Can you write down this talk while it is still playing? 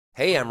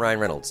Hey, I'm Ryan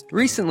Reynolds.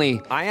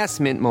 Recently, I asked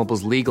Mint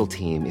Mobile's legal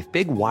team if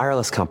big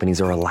wireless companies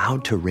are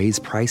allowed to raise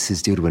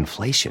prices due to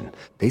inflation.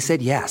 They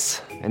said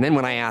yes. And then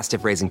when I asked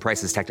if raising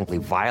prices technically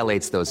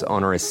violates those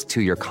onerous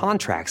two-year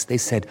contracts, they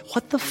said,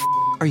 "What the f***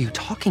 are you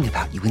talking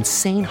about, you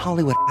insane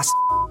Hollywood ass f-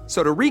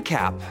 So to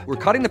recap, we're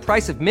cutting the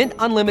price of Mint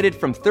Unlimited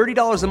from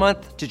 $30 a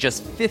month to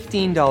just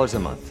 $15 a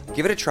month.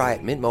 Give it a try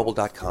at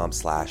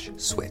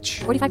mintmobile.com/switch.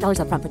 $45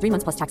 up front for 3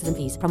 months plus taxes and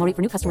fees. Promo rate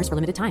for new customers for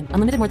limited time.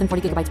 Unlimited more than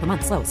 40 gigabytes per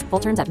month. Slows full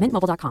terms at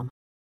mintmobile.com.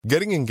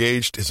 Getting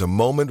engaged is a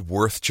moment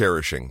worth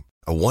cherishing.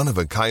 A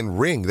one-of-a-kind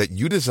ring that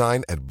you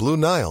design at Blue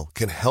Nile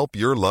can help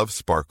your love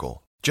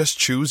sparkle. Just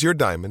choose your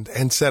diamond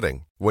and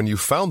setting. When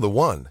you've found the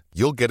one,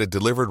 you'll get it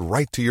delivered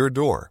right to your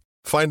door.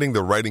 Finding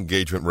the right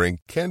engagement ring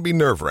can be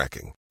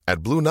nerve-wracking.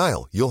 At Blue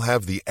Nile, you'll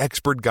have the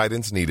expert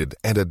guidance needed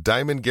and a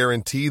diamond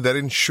guarantee that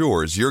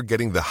ensures you're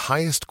getting the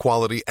highest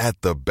quality at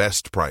the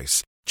best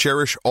price.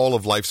 Cherish all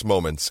of life's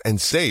moments and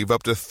save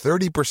up to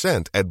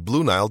 30% at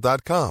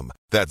BlueNile.com.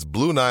 That's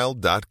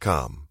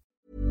BlueNile.com.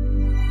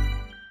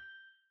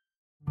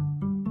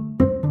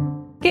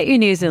 Get your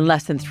news in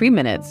less than 3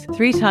 minutes,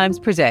 3 times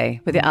per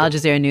day with the Al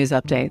Jazeera News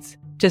Updates.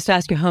 Just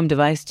ask your home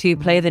device to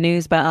play the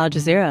news by Al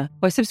Jazeera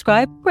or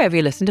subscribe wherever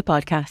you listen to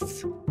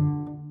podcasts.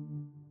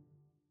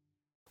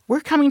 We're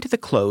coming to the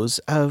close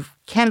of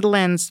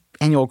Canadaland's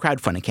annual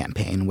crowdfunding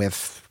campaign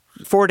with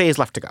 4 days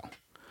left to go.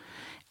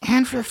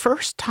 And for the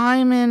first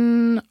time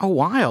in a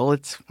while,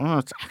 it's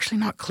actually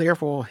not clear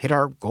if we'll hit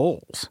our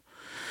goals.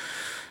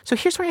 So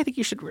here's why I think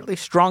you should really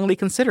strongly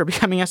consider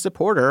becoming a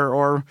supporter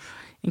or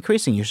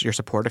increasing your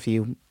support if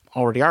you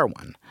already are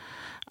one.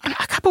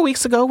 A couple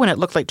weeks ago, when it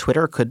looked like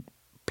Twitter could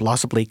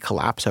plausibly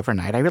collapse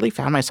overnight, I really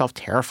found myself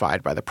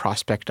terrified by the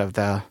prospect of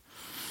the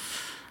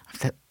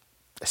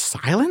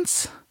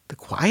silence, the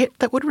quiet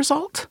that would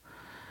result.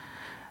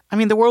 I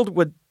mean, the world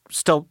would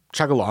still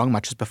chug along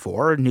much as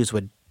before. News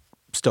would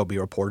still be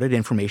reported.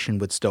 Information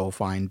would still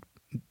find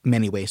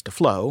many ways to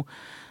flow.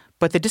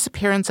 But the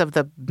disappearance of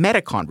the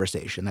meta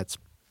conversation, that's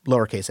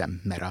lowercase m,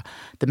 meta,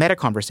 the meta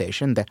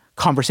conversation, the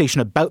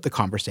conversation about the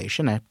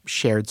conversation, a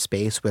shared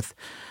space with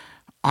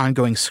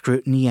ongoing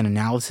scrutiny and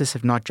analysis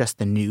of not just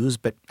the news,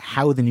 but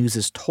how the news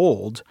is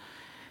told,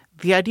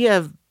 the idea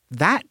of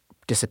that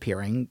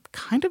disappearing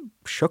kind of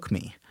shook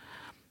me.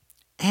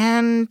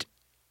 And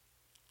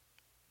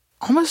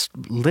almost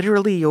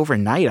literally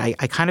overnight,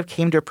 I kind of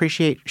came to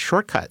appreciate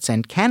Shortcuts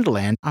and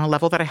Canadaland on a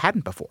level that I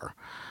hadn't before.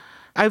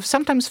 I've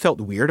sometimes felt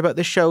weird about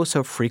this show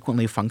so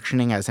frequently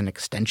functioning as an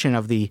extension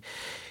of the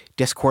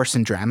discourse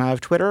and drama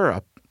of Twitter,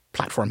 a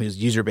platform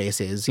whose user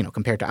base is,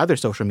 compared to other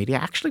social media,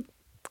 actually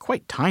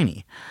quite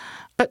tiny.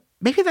 But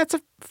maybe that's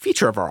a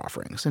feature of our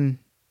offerings and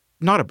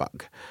not a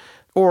bug.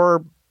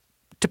 Or,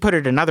 to put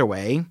it another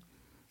way,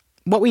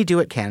 what we do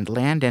at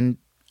Canadaland and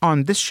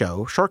on this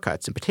show,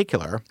 Shortcuts in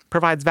particular,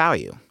 provides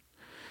value.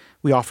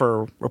 We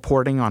offer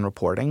reporting on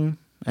reporting,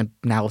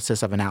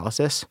 analysis of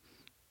analysis,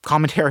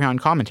 commentary on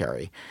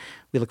commentary.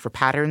 We look for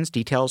patterns,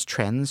 details,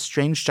 trends,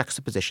 strange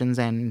juxtapositions,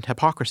 and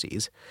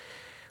hypocrisies.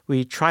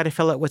 We try to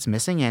fill out what's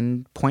missing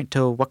and point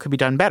to what could be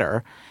done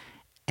better.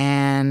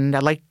 And I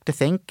like to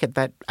think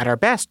that at our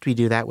best, we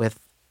do that with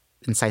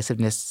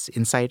incisiveness,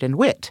 insight, and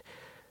wit,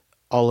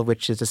 all of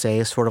which is to say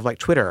is sort of like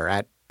Twitter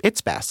at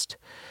its best.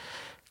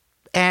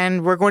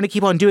 And we're going to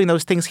keep on doing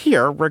those things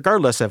here,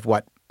 regardless of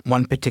what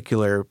one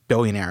particular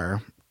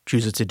billionaire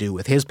chooses to do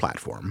with his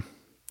platform.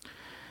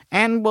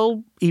 And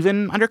we'll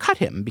even undercut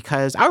him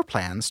because our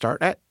plans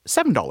start at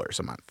 $7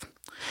 a month.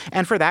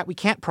 And for that, we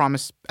can't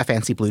promise a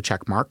fancy blue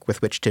check mark with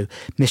which to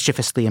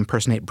mischievously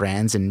impersonate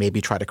brands and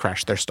maybe try to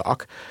crash their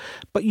stock.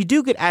 But you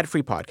do get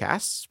ad-free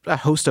podcasts, a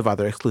host of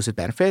other exclusive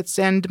benefits,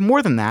 and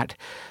more than that,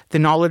 the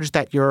knowledge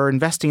that you're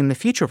investing in the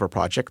future of a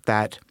project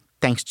that,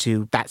 thanks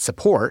to that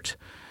support,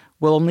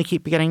 will only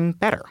keep getting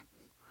better.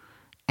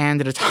 And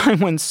at a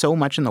time when so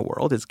much in the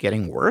world is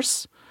getting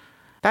worse,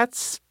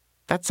 that's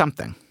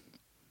something.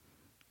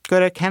 Go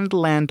to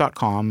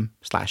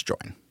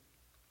canadaland.com/join.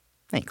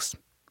 Thanks.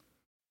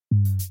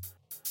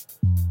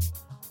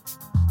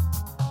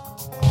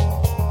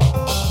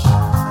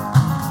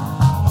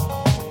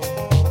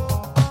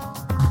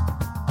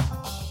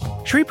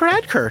 Shri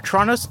Paradkar,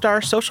 Toronto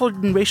Star social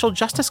and racial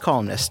justice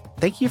columnist.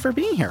 Thank you for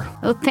being here.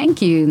 Oh,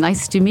 thank you.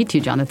 Nice to meet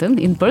you, Jonathan,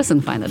 in person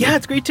finally. Yeah,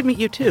 it's great to meet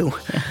you too.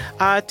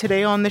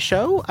 Today on the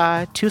show,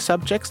 2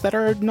 subjects that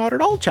are not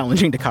at all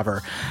challenging to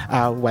cover.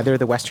 Whether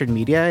the Western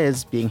media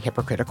is being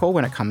hypocritical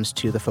when it comes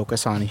to the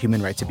focus on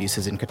human rights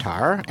abuses in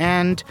Qatar,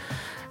 and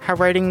how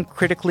writing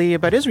critically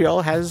about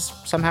Israel has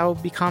somehow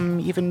become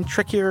even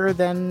trickier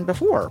than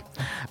before.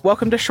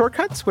 Welcome to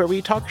Shortcuts, where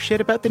we talk shit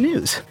about the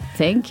news.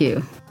 Thank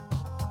you.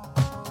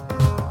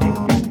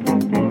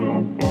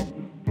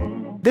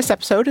 This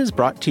episode is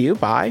brought to you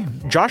by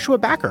Joshua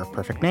Backer,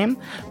 perfect name,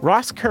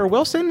 Ross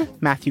Kerr-Wilson,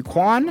 Matthew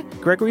Kwan,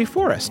 Gregory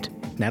Forrest,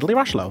 Natalie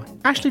Rushlow,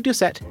 Ashley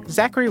Doucette,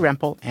 Zachary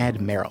Rempel, and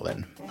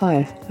Marilyn.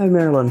 Hi, I'm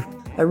Marilyn.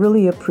 I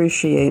really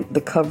appreciate the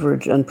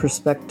coverage and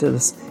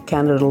perspectives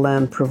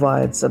Canadaland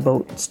provides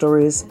about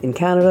stories in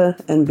Canada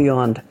and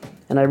beyond.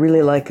 and I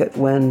really like it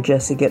when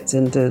Jesse gets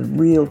into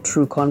real,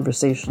 true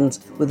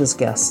conversations with his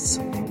guests.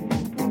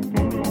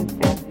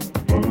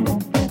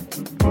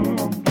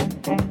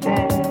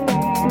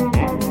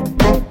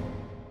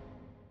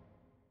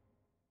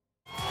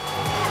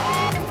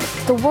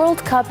 The World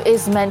Cup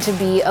is meant to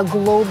be a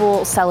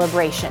global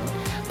celebration,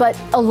 but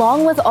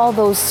along with all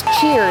those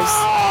cheers,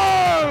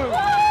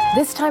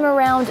 this time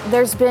around,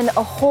 there's been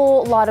a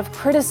whole lot of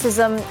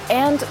criticism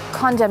and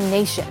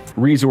condemnation.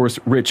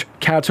 Resource-rich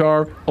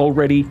Qatar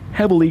already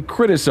heavily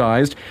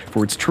criticized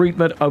for its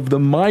treatment of the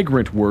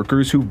migrant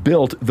workers who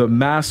built the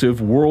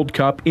massive World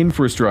Cup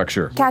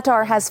infrastructure.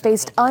 Qatar has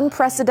faced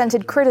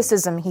unprecedented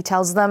criticism, he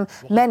tells them.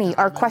 Many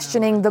are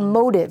questioning the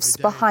motives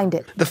behind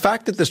it. The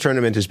fact that this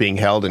tournament is being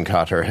held in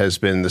Qatar has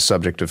been the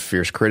subject of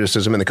fierce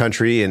criticism in the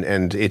country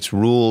and its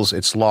rules,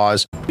 its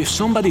laws. If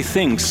somebody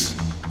thinks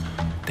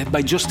that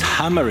by just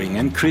hammering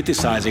and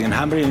criticizing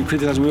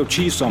we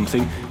achieve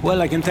something,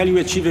 well, I can tell you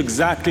we achieve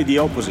exactly the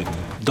opposite.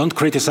 Don't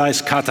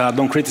criticize Qatar,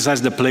 don't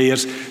criticize the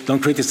players, don't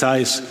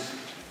criticize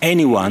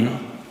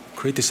anyone.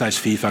 Criticize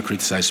FIFA,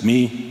 criticize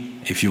me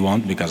if you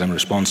want, because I'm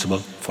responsible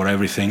for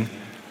everything.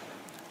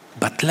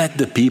 But let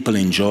the people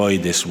enjoy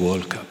this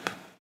World Cup.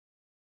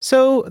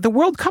 So the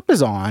World Cup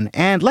is on,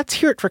 and let's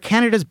hear it for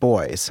Canada's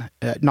boys.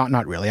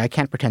 Not really. I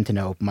can't pretend to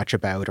know much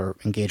about or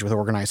engage with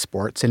organized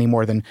sports any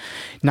more than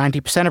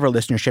 90% of our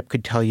listenership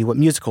could tell you what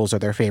musicals are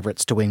their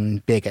favorites to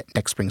win big at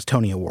next spring's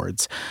Tony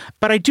Awards.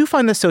 But I do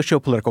find the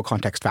socio-political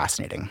context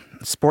fascinating.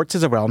 Sports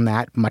is a realm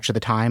that, much of the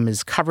time,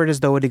 is covered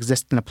as though it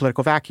exists in a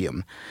political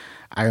vacuum.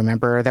 I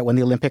remember that when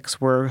the Olympics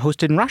were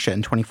hosted in Russia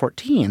in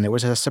 2014, there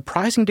was a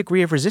surprising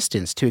degree of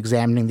resistance to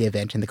examining the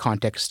event in the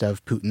context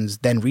of Putin's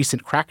then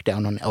recent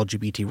crackdown on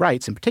LGBT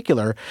rights in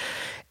particular,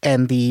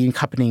 and the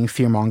accompanying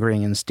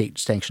fear-mongering and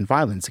state-sanctioned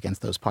violence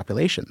against those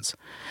populations.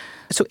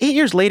 So 8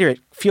 years later, it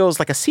feels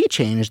like a sea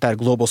change that a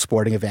global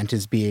sporting event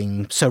is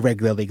being so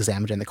regularly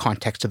examined in the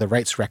context of the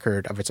rights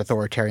record of its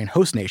authoritarian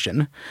host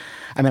nation.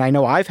 I mean, I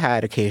know I've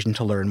had occasion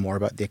to learn more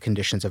about the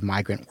conditions of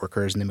migrant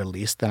workers in the Middle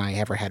East than I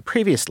ever had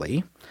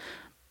previously.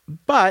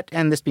 But,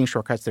 and this being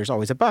shortcuts, there's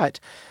always a but,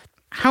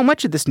 how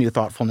much of this new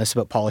thoughtfulness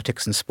about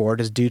politics and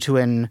sport is due to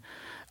an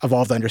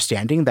evolved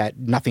understanding that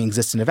nothing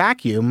exists in a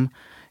vacuum,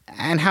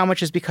 and how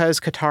much is because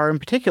Qatar in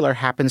particular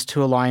happens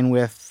to align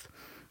with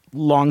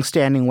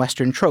long-standing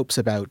Western tropes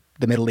about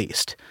the Middle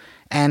East?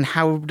 And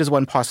how does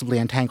one possibly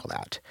untangle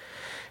that?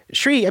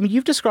 Shri, I mean,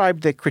 you've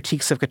described the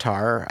critiques of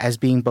Qatar as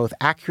being both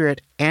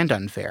accurate and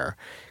unfair.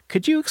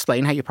 Could you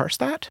explain how you parse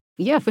that?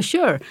 Yeah, for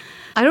sure.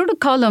 I wrote a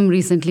column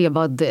recently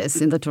about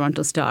this in the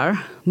Toronto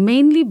Star,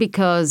 mainly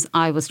because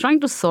I was trying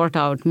to sort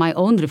out my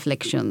own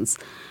reflections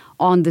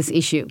on this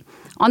issue.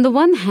 On the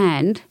one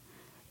hand,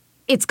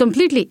 it's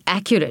completely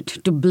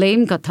accurate to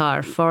blame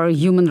Qatar for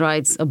human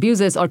rights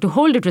abuses or to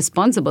hold it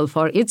responsible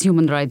for its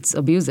human rights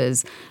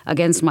abuses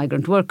against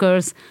migrant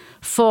workers,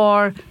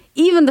 for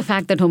even the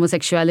fact that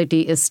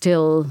homosexuality is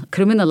still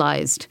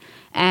criminalized,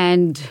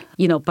 and,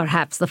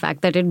 perhaps the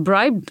fact that it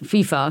bribed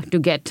FIFA to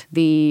get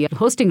the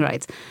hosting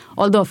rights.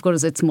 Although, of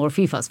course, it's more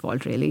FIFA's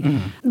fault, really.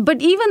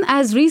 But even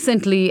as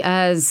recently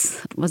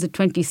as, was it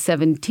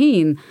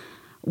 2017,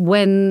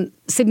 when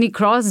Sidney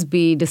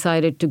Crosby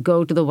decided to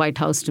go to the White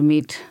House to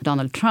meet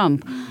Donald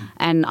Trump,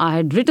 and I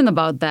had written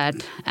about that,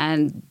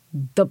 and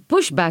the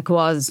pushback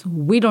was,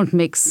 we don't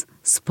mix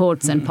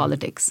sports and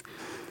politics,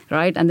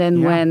 right? And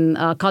then when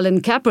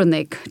Colin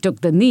Kaepernick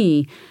took the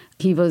knee,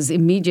 he was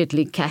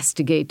immediately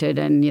castigated,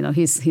 and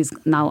he's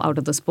now out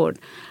of the sport.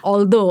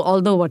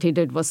 Although what he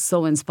did was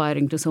so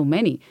inspiring to so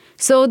many.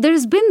 So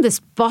there's been this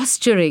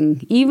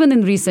posturing, even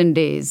in recent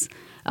days,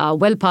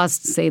 well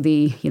past, say,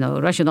 the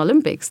Russian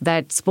Olympics,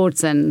 that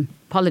sports and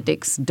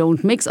politics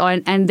don't mix,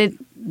 and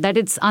that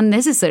it's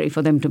unnecessary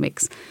for them to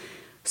mix.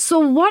 So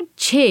what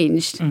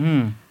changed?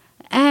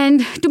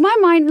 And to my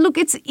mind, look,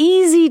 it's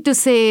easy to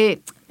say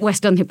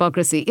Western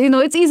hypocrisy.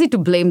 It's easy to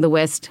blame the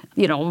West.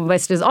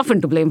 West is often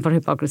to blame for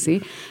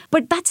hypocrisy.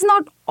 But that's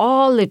not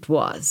all it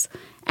was.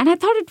 And I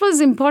thought it was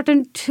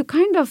important to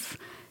kind of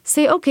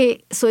say,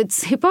 okay, so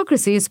it's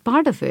hypocrisy is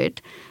part of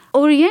it.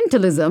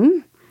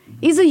 Orientalism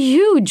is a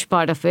huge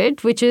part of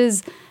it, which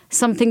is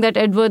something that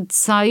Edward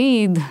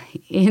Said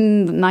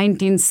in the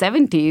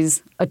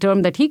 1970s, a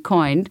term that he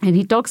coined, and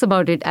he talks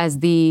about it as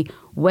the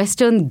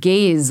Western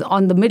gaze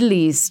on the Middle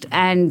East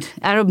and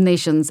Arab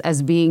nations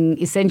as being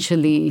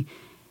essentially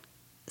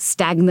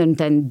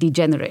stagnant and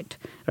degenerate,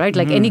 right?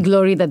 Like any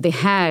glory that they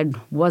had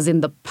was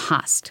in the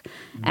past,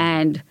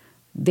 and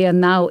they are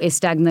now a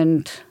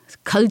stagnant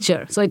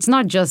culture. So it's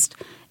not just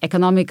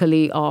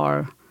economically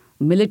or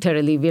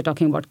militarily, we're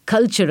talking about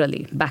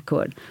culturally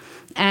backward.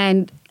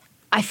 And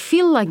I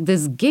feel like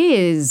this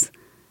gaze,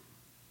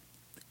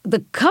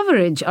 the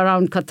coverage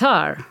around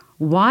Qatar,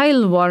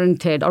 while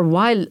warranted or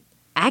while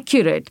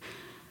accurate,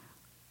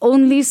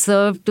 only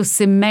served to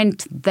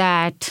cement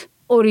that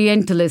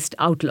Orientalist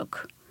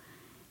outlook.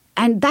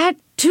 And that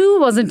too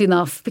wasn't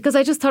enough, because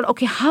I just thought,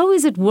 okay, how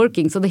is it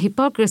working? So the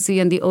hypocrisy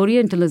and the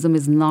Orientalism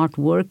is not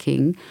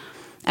working.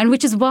 And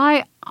which is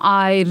why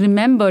I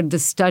remembered the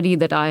study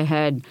that I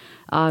had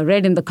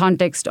read in the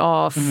context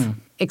of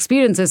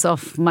experiences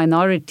of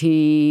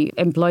minority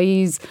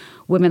employees,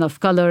 women of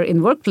color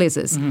in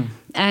workplaces.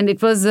 And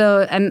it was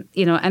an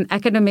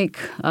academic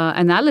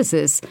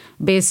analysis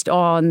based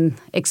on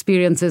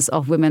experiences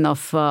of women of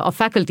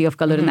faculty of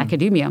color in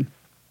academia.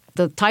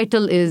 The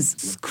title is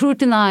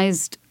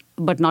Scrutinized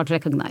but Not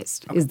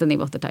Recognized is the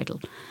name of the title.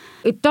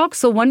 It talks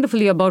so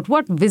wonderfully about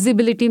what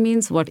visibility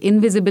means, what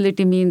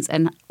invisibility means,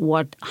 and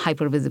what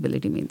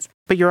hypervisibility means.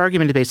 But your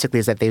argument basically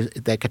is that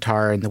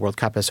Qatar and the World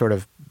Cup has sort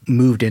of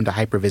moved into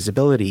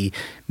hypervisibility,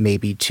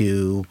 maybe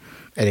to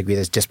a degree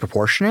that's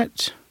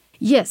disproportionate?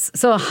 Yes.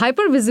 So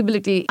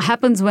hypervisibility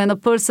happens when a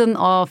person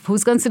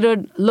who's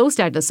considered low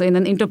status, so in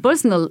an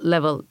interpersonal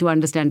level, to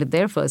understand it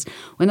there first,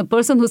 when a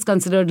person who's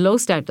considered low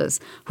status,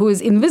 who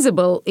is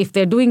invisible if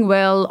they're doing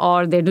well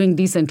or they're doing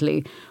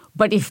decently,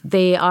 but if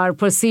they are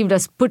perceived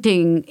as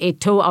putting a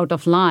toe out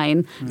of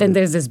line, then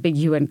there's this big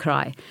hue and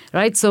cry,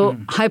 right? So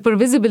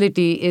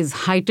hypervisibility is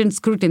heightened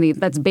scrutiny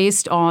that's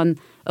based on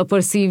a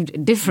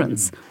perceived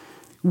difference,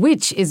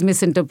 which is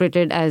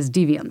misinterpreted as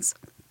deviance.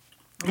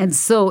 And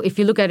so if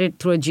you look at it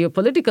through a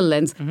geopolitical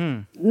lens,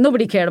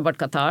 nobody cared about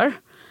Qatar.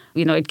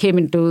 You know, it came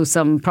into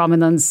some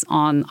prominence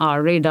on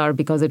our radar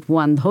because it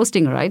won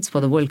hosting rights for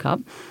the World Cup.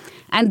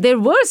 And there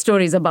were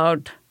stories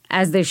about,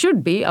 as there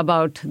should be,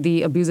 about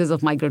the abuses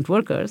of migrant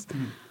workers.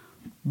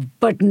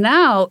 But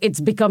now it's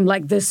become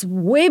like this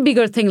way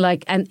bigger thing,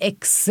 like an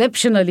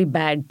exceptionally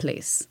bad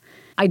place.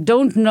 I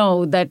don't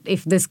know that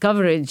if this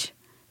coverage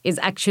is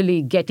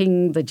actually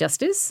getting the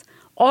justice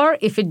or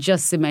if it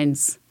just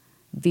cements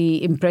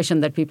the impression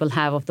that people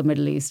have of the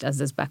Middle East as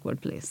this backward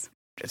place.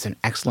 It's an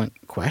excellent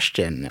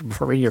question.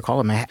 Before reading your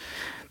column,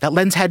 that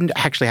lens hadn't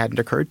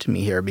occurred to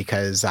me here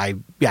because I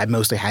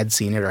mostly had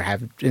seen it or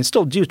have, and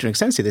still do to an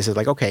extent see this as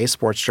like, okay,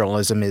 sports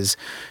journalism is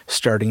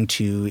starting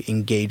to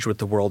engage with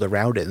the world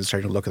around it and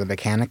starting to look at the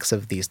mechanics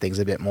of these things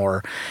a bit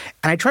more.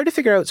 And I tried to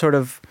figure out sort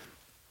of,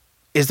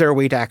 is there a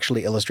way to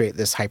actually illustrate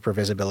this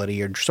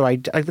hypervisibility? So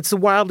it's a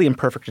wildly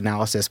imperfect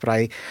analysis, but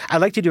I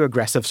like to do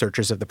aggressive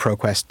searches of the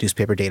ProQuest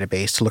newspaper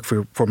database to look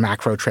for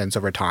macro trends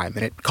over time,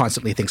 and it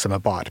constantly thinks I'm a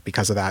bot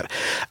because of that.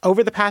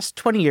 Over the past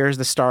 20 years,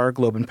 the Star,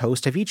 Globe, and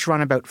Post have each run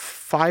about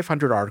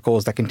 500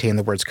 articles that contain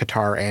the words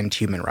Qatar and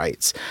human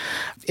rights.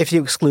 If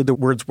you exclude the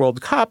words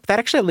World Cup, that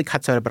actually only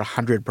cuts out about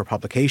 100 per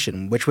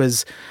publication, which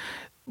was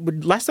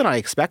less than I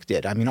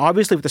expected. I mean,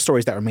 obviously with the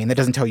stories that remain, that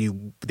doesn't tell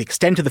you the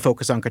extent of the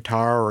focus on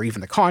Qatar or even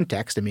the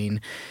context. I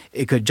mean,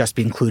 it could just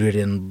be included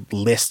in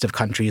lists of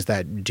countries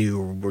that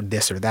do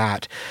this or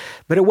that.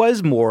 But it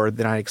was more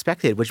than I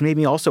expected, which made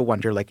me also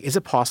wonder, like, is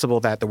it possible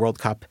that the World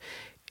Cup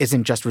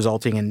isn't just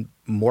resulting in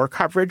more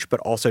coverage,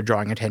 but also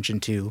drawing attention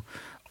to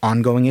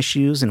ongoing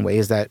issues in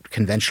ways that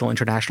conventional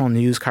international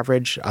news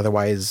coverage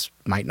otherwise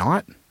might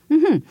not?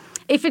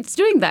 If it's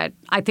doing that,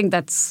 I think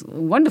that's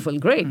wonderful,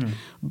 great.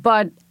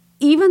 But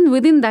even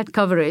within that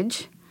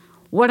coverage,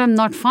 what I'm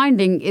not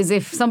finding is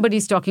if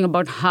somebody's talking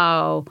about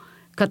how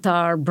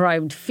Qatar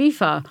bribed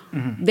FIFA,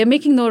 they're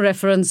making no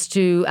reference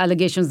to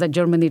allegations that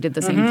Germany did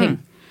the same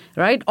thing,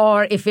 right?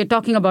 Or if we're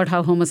talking about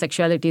how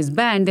homosexuality is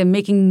banned, they're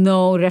making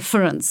no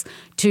reference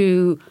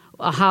to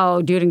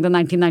how during the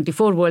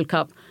 1994 World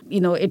Cup,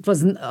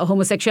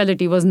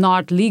 homosexuality was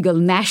not legal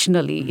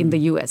nationally in the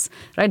U.S.,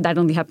 right? That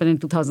only happened in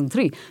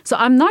 2003. So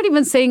I'm not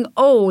even saying,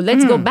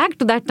 let's go back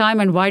to that time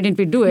and why didn't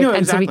we do it? No, and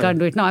exactly. So we can't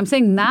do it now. I'm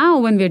saying now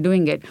when we're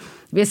doing it,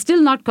 we're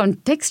still not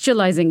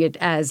contextualizing it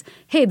as,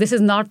 hey, this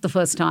is not the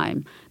first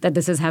time that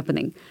this is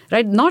happening,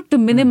 right? Not to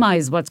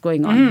minimize what's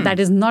going on. That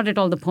is not at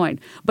all the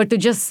point. But to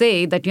just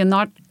say that you're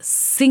not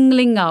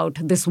singling out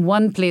this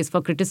one place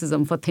for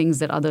criticism for things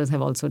that others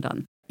have also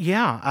done.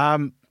 Yeah.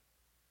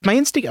 My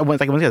instinct,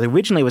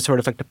 originally was sort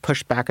of like to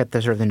push back at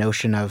the sort of the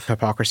notion of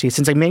hypocrisy,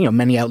 since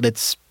many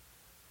outlets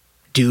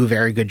do a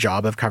very good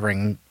job of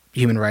covering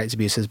human rights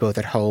abuses both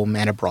at home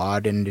and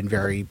abroad and in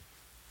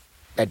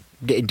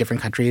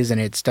different countries,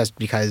 and it's just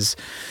because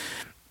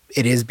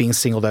it is being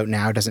singled out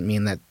now doesn't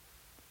mean that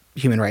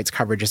human rights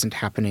coverage isn't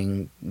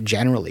happening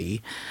generally.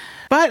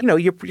 But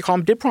your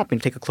column did prompt me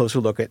to take a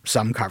closer look at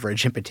some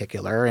coverage in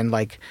particular, and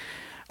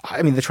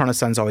the Toronto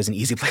Sun's always an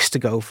easy place to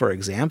go for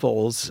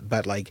examples,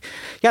 but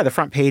the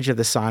front page of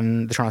the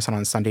Toronto Sun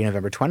on Sunday,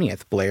 November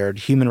 20th, blared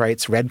human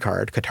rights red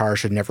card. Qatar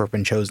should never have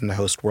been chosen to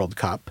host World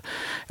Cup.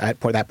 That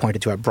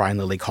pointed to a Brian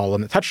Lilly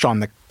column that touched on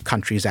the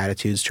country's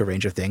attitudes to a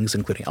range of things,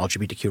 including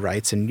LGBTQ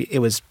rights. And it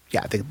was,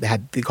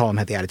 the column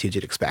had the attitudes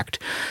you'd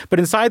expect. But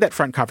inside that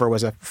front cover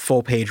was a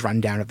full-page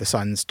rundown of the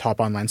Sun's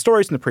top online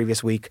stories in the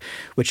previous week,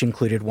 which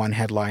included one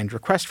headlined,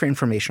 "Request for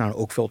information on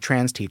Oakville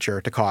trans teacher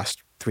to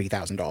cost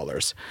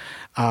 $3,000.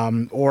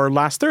 Or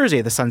last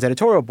Thursday, the Sun's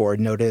editorial board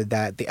noted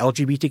that the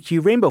LGBTQ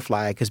rainbow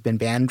flag has been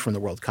banned from the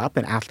World Cup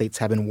and athletes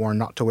have been warned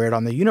not to wear it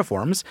on their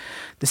uniforms.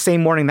 The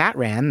same morning that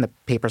ran, the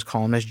paper's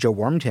columnist Joe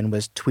Warmington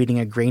was tweeting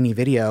a grainy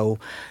video.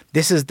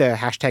 "This is the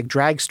hashtag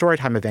drag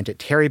storytime event at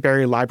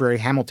Terryberry Library,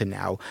 Hamilton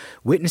now.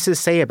 Witnesses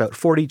say about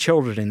 40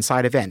 children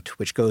inside event,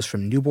 which goes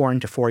from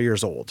newborn to 4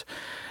 years old."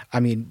 I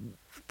mean,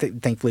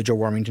 Thankfully, Joe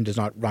Warmington does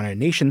not run a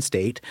nation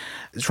state.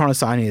 The Toronto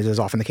Sun is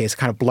often the case, a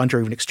kind of blunt or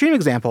even extreme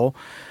example.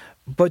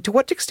 But to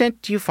what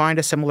extent do you find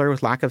a similar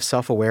lack of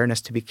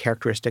self-awareness to be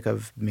characteristic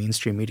of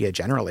mainstream media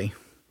generally?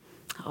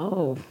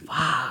 Oh,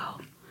 wow.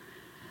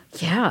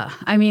 Yeah.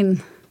 I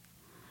mean,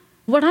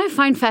 what I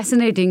find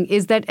fascinating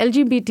is that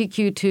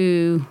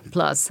LGBTQ2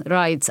 plus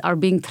rights are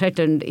being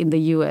threatened in the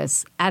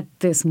US at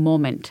this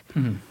moment.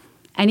 Mm-hmm.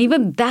 And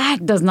even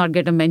that does not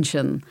get a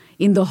mention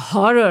in the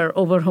horror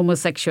over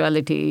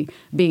homosexuality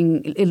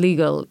being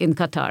illegal in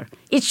Qatar.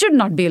 It should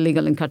not be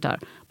illegal in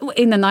Qatar.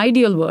 In an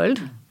ideal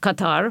world,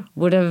 Qatar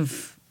would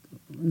have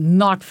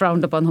not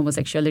frowned upon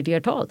homosexuality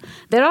at all.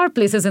 There are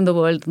places in the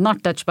world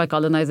not touched by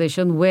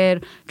colonization where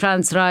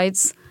trans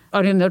rights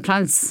or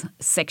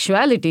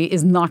transsexuality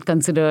is not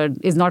considered,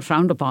 is not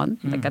frowned upon.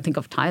 Like I think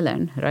of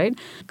Thailand, right?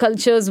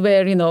 Cultures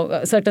where,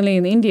 certainly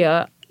in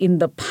India, in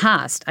the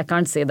past, I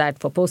can't say that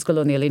for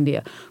post-colonial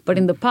India, but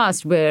in the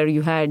past where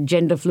you had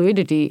gender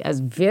fluidity as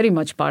very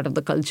much part of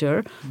the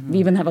culture, we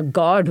even have a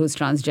god who's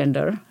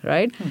transgender,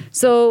 right?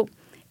 So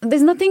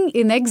there's nothing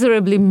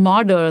inexorably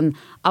modern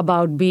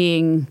about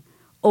being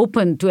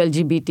open to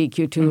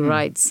LGBTQ2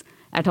 rights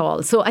at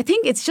all. So I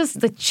think it's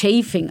just the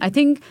chafing. I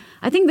think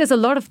there's a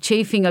lot of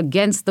chafing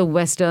against the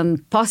Western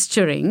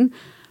posturing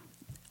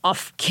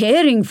of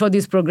caring for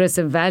these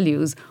progressive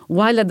values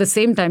while at the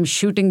same time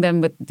shooting them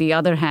with the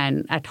other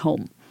hand at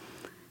home.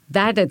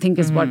 That, I think,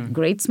 is what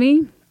grates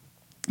me.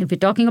 If we're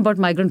talking about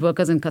migrant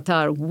workers in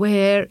Qatar,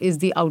 where is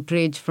the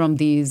outrage from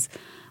these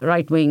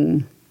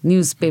right-wing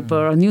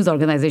newspaper or news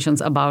organizations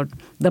about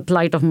the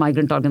plight of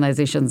migrant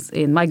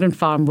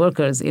farm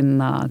workers in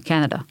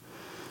Canada?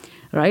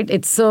 Right?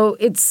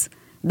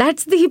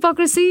 That's the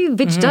hypocrisy,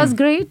 which does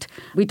great.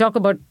 We talk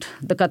about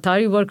the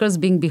Qatari workers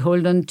being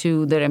beholden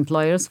to their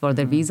employers for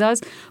their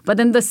visas. But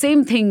then the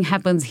same thing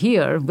happens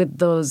here with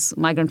those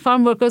migrant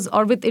farm workers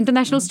or with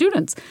international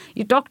students.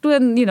 You talk to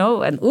an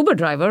Uber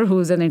driver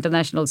who's an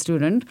international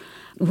student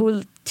who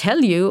will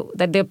tell you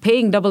that they're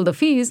paying double the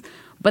fees,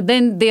 but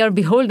then they are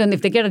beholden.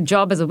 If they get a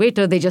job as a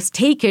waiter, they just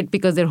take it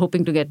because they're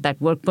hoping to get that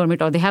work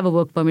permit, or they have a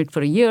work permit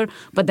for a year,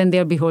 but then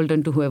they're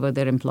beholden to whoever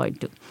they're employed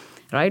to.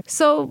 Right?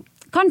 So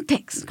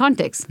context.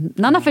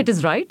 None of it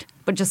is right,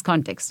 but just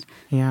context.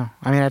 Yeah.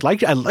 I mean, I'd like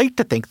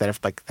to think that if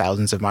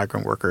thousands of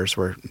migrant workers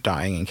were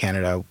dying in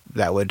Canada,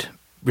 that would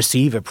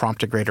receive a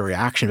prompt, a greater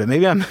reaction. But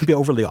maybe I'm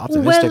overly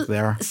optimistic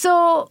there.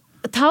 So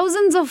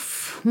thousands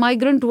of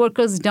migrant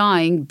workers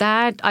dying,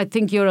 that I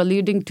think you're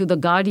alluding to the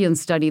Guardian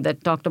study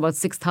that talked about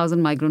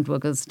 6,000 migrant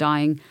workers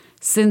dying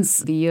since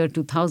the year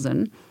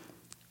 2000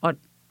 or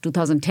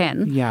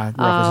 2010,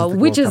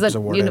 which is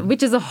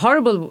a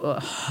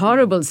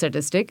horrible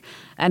statistic,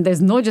 and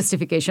there's no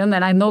justification.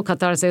 And I know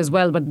Qatar says,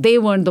 well, but they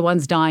weren't the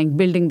ones dying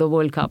building the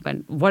World Cup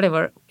and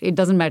whatever. It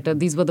doesn't matter.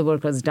 These were the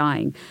workers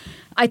dying.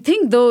 I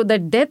think, though,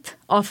 that death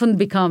often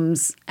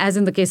becomes, as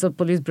in the case of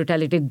police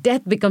brutality,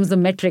 death becomes the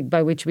metric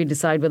by which we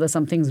decide whether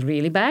something's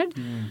really bad.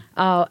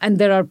 And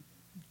there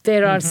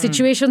are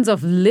situations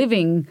of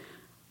living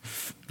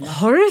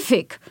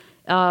horrific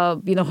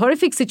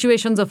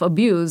situations of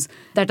abuse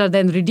that are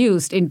then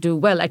reduced into,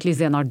 well, at least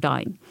they're not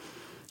dying.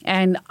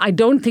 And I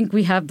don't think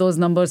we have those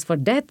numbers for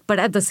death. But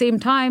at the same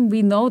time,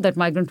 we know that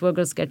migrant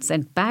workers get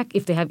sent back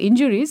if they have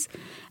injuries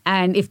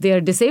and if they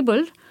are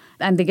disabled,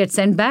 and they get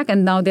sent back.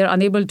 And now they're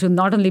unable to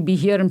not only be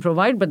here and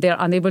provide, but they're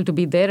unable to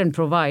be there and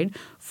provide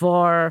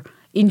for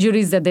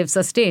injuries that they've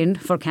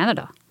sustained for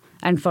Canada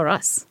and for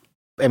us.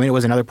 I mean, it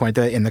was another point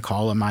that in the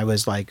column I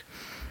was like,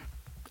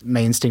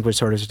 my instinct was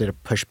sort of to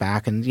push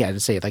back and, to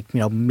say,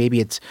 maybe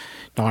it's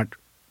not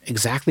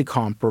exactly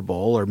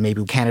comparable, or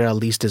maybe Canada at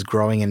least is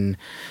growing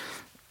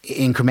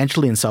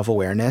incrementally in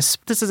self-awareness.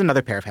 This is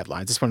another pair of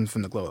headlines. This one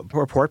from the Globe. A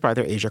report by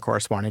their Asia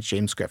correspondent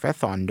James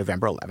Griffith on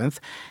November 11th.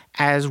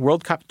 As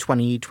World Cup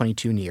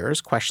 2022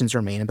 nears, questions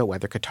remain about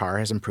whether Qatar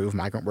has improved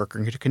migrant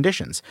worker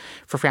conditions.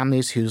 For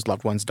families whose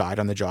loved ones died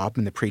on the job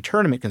in the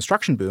pre-tournament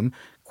construction boom,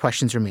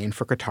 questions remain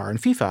for Qatar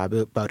and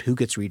FIFA about who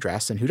gets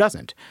redress and who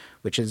doesn't,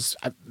 which is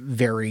a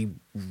very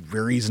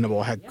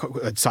reasonable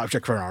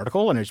subject for an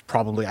article. And it's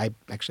probably, I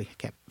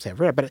can't say I've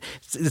read it, but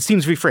it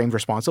seems reframed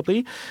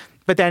responsibly.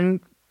 But then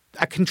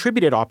a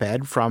contributed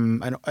op-ed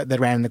that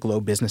ran in the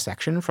Globe business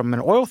section from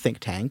an oil think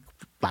tank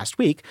last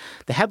week.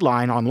 The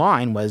headline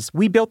online was,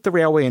 "We built the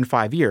railway in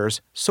 5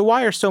 years, so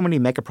why are so many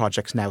mega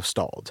projects now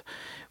stalled?"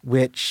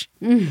 Which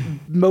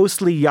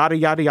mostly yada,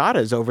 yada,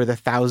 yadas over the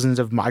thousands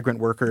of migrant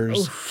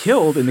workers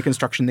killed in the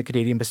construction of the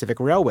Canadian Pacific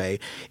Railway.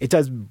 It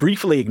does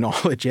briefly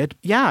acknowledge it.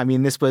 Yeah, I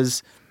mean, this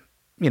was,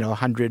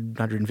 100,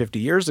 150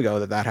 years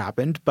ago that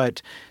happened,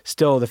 but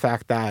still the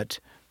fact that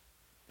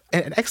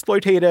an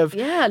exploitative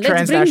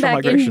let's bring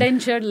back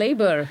indentured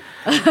labor.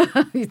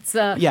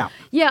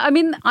 I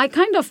mean, I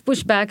kind of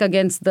push back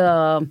against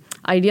the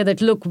idea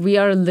that, look, we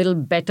are a little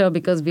better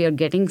because we are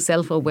getting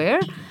self-aware.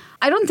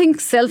 I don't think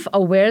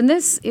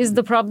self-awareness is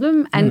the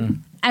problem,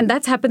 and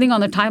that's happening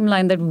on a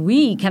timeline that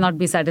we cannot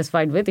be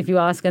satisfied with. If you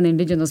ask an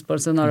indigenous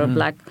person or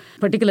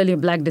particularly a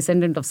black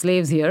descendant of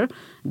slaves here,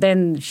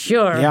 then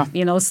sure,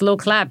 slow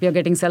clap, you're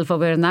getting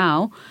self-aware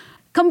now.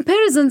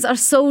 comparisons are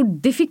so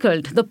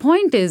difficult. The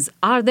point is,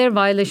 are there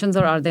violations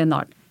or are there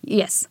not?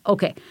 Yes.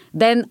 Okay.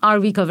 Then are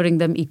we covering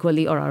them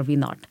equally or are we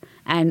not?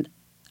 And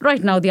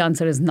right now the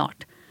answer is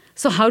not.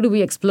 So how do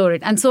we explore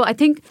it? And so I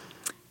think,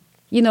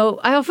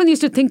 I often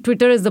used to think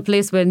Twitter is the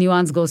place where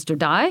nuance goes to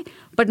die.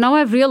 But now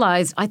I've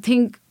realized, I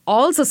think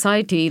all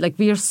society,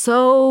 we are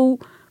so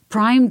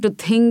primed to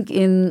think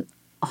in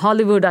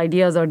Hollywood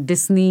ideas or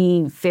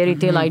Disney fairy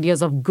tale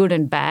ideas of good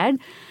and bad.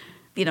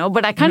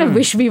 But I kind of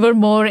wish we were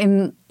more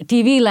in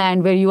TV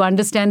land where you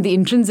understand the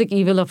intrinsic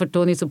evil of a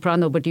Tony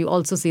Soprano, but you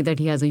also see that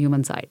he has a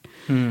human side,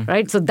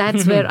 right? So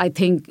that's where I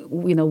think,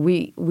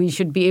 we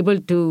should be able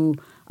to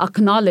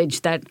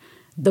acknowledge that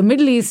the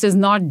Middle East is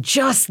not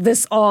just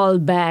this all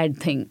bad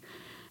thing.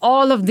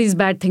 All of these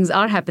bad things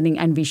are happening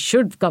and we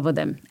should cover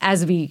them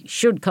as we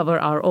should cover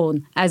our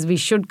own, as we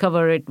should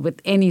cover it with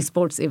any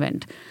sports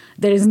event.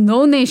 There is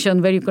no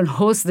nation where you can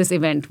host this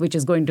event which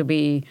is going to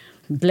be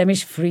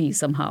blemish-free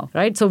somehow,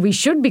 right? So we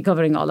should be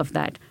covering all of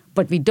that,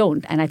 but we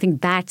don't. And I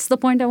think that's the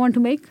point I want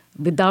to make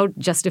without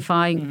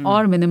justifying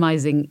or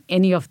minimizing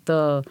any of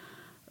the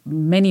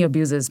many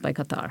abuses by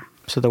Qatar.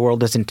 So the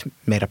world isn't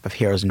made up of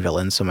heroes and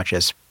villains so much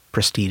as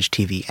prestige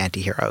TV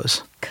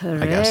anti-heroes.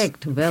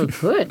 Correct. Well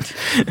put.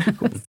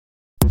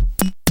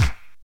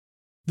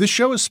 This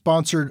show is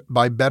sponsored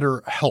by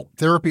BetterHelp,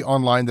 therapy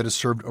online that has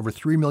served over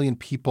 3 million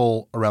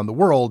people around the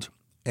world.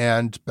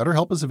 And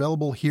BetterHelp is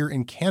available here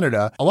in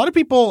Canada. A lot of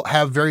people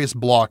have various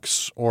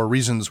blocks or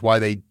reasons why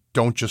they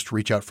don't just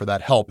reach out for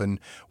that help. And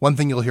one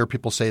thing you'll hear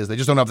people say is they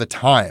just don't have the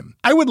time.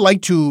 I would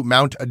like to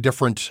mount a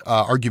different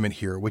argument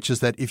here, which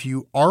is that if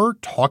you are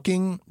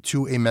talking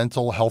to a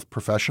mental health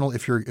professional,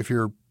 if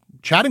you're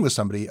chatting with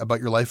somebody about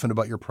your life and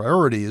about your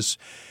priorities,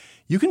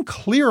 you can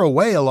clear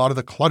away a lot of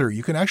the clutter.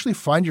 You can actually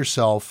find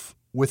yourself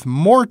with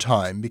more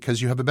time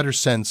because you have a better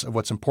sense of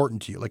what's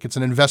important to you. It's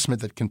an investment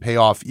that can pay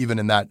off even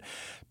in that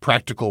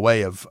practical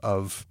way of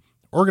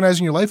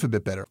organizing your life a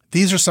bit better.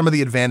 These are some of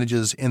the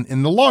advantages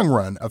in the long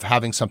run of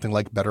having something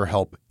like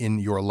BetterHelp in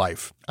your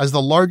life. As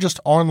the largest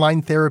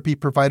online therapy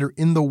provider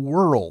in the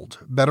world,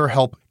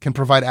 BetterHelp can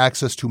provide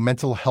access to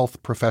mental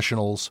health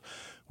professionals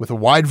with a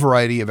wide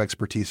variety of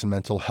expertise in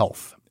mental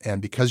health. And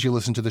because you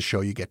listen to the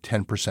show, you get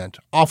 10%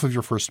 off of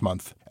your first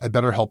month at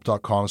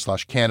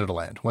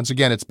betterhelp.com/CanadaLand. Once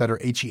again, it's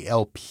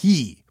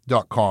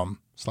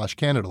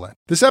betterhelp.com/CanadaLand.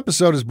 This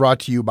episode is brought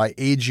to you by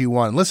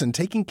AG1. Listen,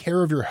 taking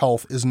care of your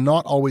health is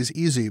not always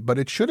easy, but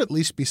it should at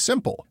least be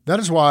simple. That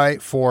is why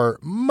for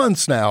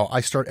months now, I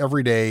start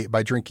every day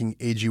by drinking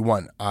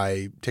AG1.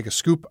 I take a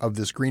scoop of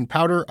this green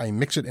powder, I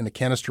mix it in a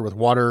canister with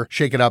water,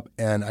 shake it up,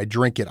 and I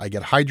drink it. I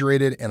get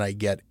hydrated and I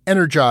get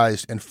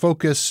energized and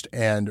focused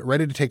and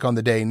ready to take on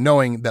the day,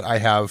 knowing that I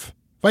have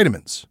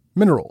vitamins,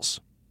 minerals,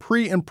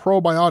 pre and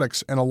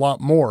probiotics, and a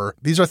lot more.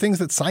 These are things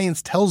that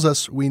science tells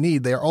us we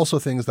need. They are also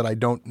things that I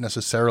don't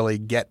necessarily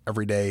get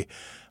every day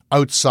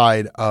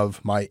outside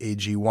of my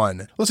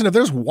AG1. Listen, if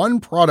there's one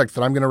product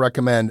that I'm going to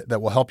recommend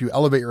that will help you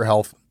elevate your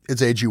health,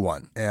 it's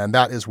AG1. And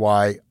that is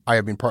why I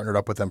have been partnered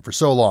up with them for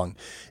so long.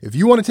 If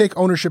you want to take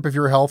ownership of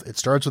your health, it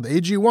starts with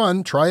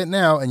AG1. Try it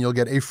now, and you'll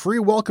get a free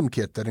welcome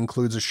kit that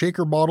includes a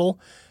shaker bottle,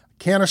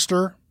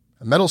 canister,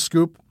 a metal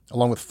scoop,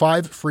 along with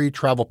 5 free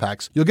travel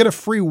packs. You'll get a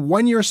free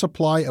 1-year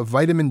supply of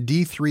vitamin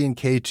D3 and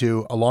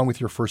K2 along with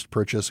your first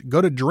purchase. Go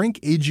to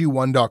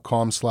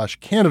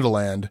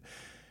drinkag1.com/CanadaLand.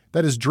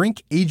 That is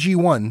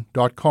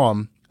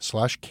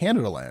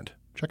drinkag1.com/CanadaLand.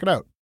 Check it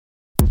out.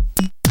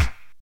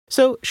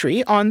 So,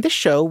 Shri, on this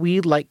show,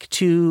 we like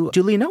to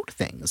duly note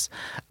things.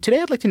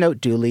 Today, I'd like to note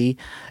duly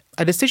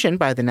a decision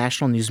by the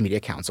National News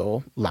Media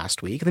Council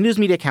last week. The News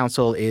Media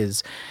Council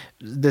is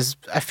this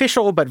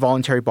official but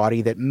voluntary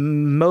body that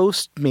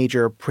most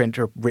major print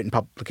or written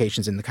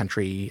publications in the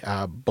country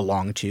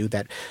belong to,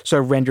 that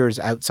sort of renders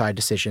outside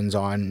decisions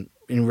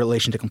in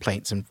relation to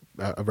complaints and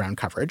around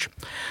coverage.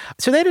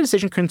 So they had a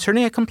decision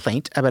concerning a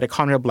complaint about a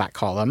Conrail Black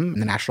column in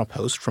the National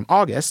Post from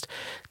August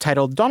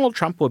titled, "Donald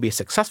Trump Will Be a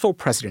Successful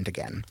President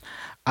Again."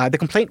 The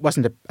complaint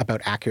wasn't about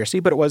accuracy,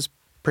 but it was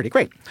pretty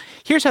great.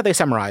 Here's how they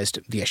summarized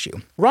the issue.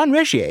 Ron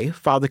Regier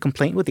filed a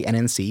complaint with the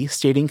NNC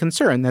stating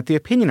concern that the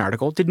opinion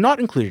article did not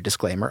include a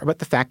disclaimer about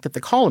the fact that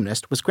the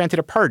columnist was granted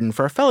a pardon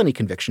for a felony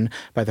conviction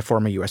by the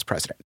former U.S.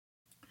 president.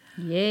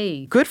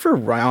 Yay. Good for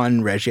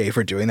Ron Regier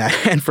for doing that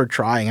and for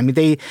trying. I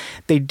mean,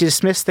 they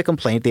dismissed the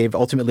complaint. They've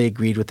ultimately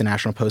agreed with the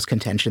National Post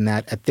contention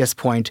that at this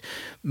point,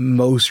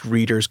 most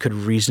readers could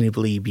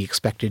reasonably be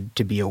expected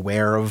to be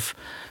aware of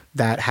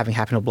that having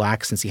happened to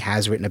Black, since he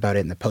has written about it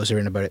and the Post has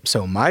written about it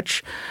so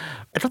much.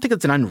 I don't think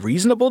it's an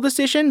unreasonable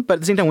decision, but at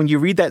the same time, when you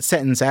read that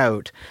sentence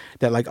out,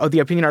 that the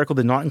opinion article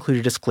did not include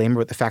a disclaimer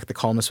about the fact the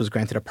columnist was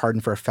granted a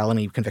pardon for a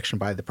felony conviction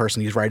by the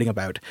person he's writing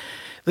about.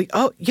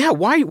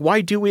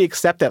 Why do we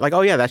accept that?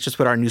 That's just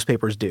what our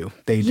newspapers do.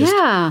 They just...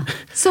 Yeah.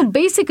 So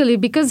basically,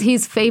 because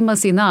he's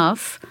famous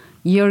enough,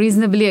 you're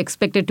reasonably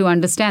expected to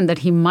understand that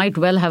he might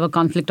well have a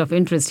conflict of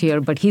interest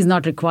here, but he's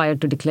not required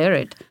to declare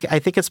it. I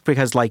think it's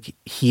because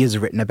he has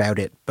written about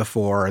it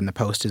before and the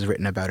Post has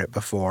written about it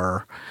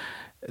before.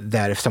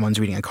 that if someone's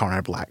reading a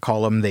Conrad Black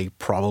column, they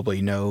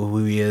probably know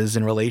who he is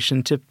in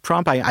relation to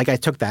Trump. I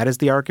took that as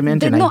the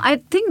argument.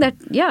 I think that,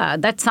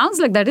 that sounds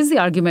like that is the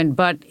argument,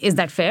 but is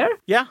that fair?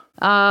 Yeah.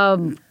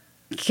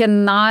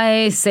 Can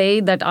I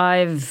say that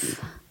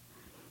I've,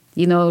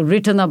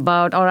 written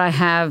about, or I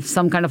have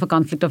some kind of a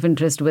conflict of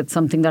interest with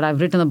something that I've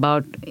written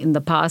about in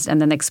the past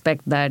and then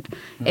expect that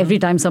every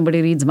time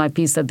somebody reads my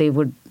piece that they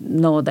would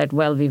know that,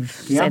 well, we've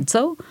said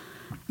so?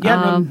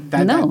 Yeah,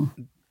 no.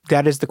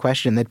 That is the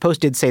question. The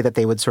Post did say that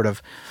they would sort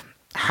of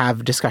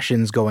have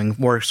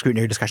more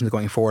scrutiny discussions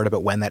going forward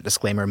about when that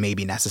disclaimer may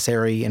be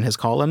necessary in his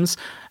columns.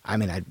 I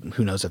mean,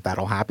 who knows if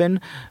that'll happen.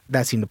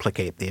 That seemed to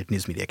placate the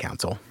News Media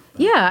Council.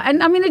 Yeah,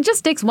 and I mean, it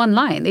just takes one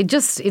line.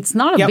 It's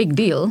not a big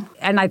deal.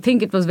 And I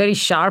think it was very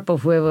sharp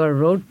of whoever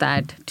wrote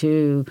that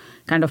to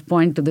kind of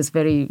point to this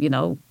very,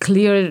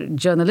 clear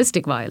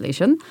journalistic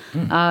violation.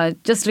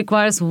 Just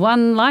requires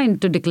one line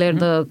to declare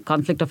the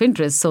conflict of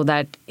interest so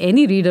that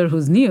any reader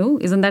who's new,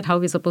 isn't that how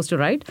we're supposed to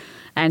write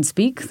and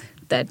speak?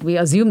 That we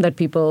assume that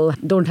people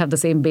don't have the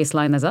same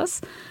baseline as us.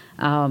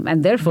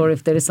 And therefore,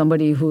 if there is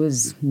somebody who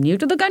is new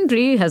to the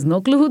country, has no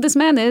clue who this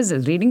man is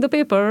reading the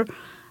paper,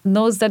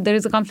 knows that there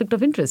is a conflict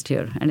of interest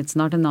here, and it's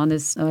not an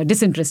honest,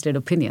 disinterested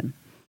opinion.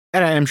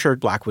 And I'm sure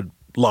Black would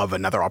love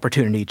another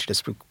opportunity to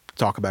just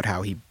talk about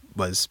how he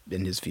was,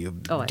 in his view,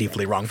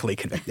 deeply wrongfully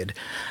convicted.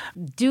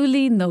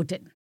 Duly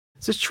noted.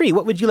 So, Sri,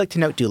 what would you like to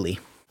note duly?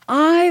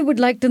 I would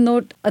like to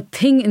note a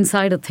thing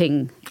inside a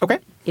thing. Okay.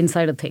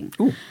 Inside a thing.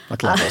 Ooh,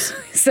 what levels?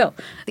 So,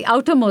 the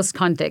outermost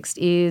context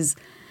is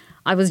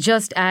I was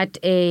just at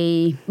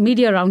a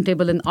media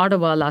roundtable in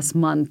Ottawa last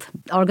month,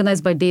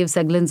 organized by Dave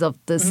Seglins of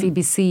the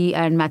CBC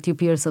and Matthew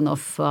Pearson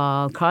of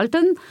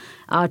Carleton,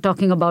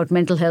 talking about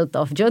mental health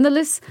of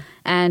journalists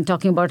and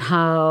talking about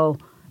how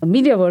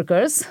media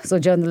workers, so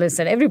journalists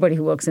and everybody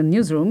who works in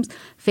newsrooms,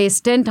 face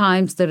 10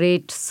 times the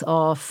rates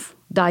of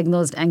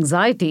diagnosed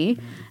anxiety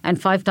and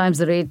 5 times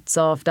the rates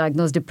of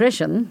diagnosed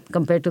depression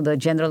compared to the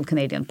general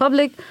Canadian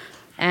public.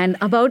 And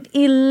about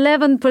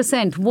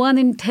 11%, 1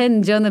 in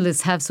 10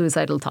 journalists have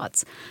suicidal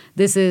thoughts.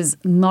 This is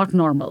not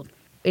normal.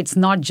 It's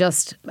not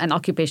just an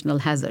occupational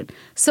hazard.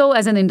 So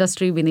as an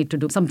industry, we need to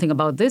do something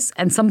about this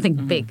and something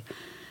big.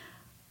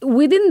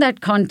 Within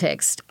that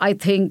context, I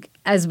think,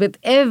 as with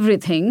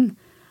everything,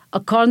 a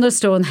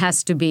cornerstone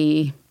has to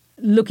be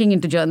looking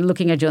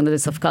at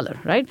journalists of color,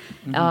 right?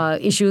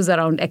 Issues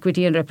around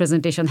equity and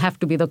representation have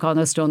to be the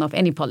cornerstone of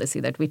any policy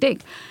that we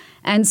take.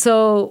 And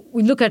so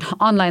we look at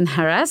online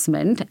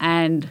harassment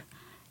and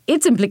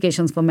its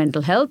implications for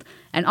mental health.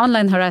 And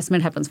online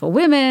harassment happens for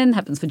women,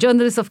 happens for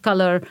journalists of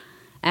color,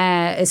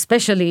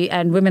 especially,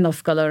 and women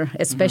of color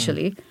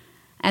especially.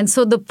 And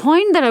so the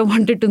point that I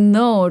wanted to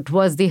note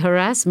was the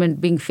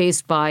harassment being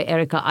faced by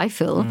Erica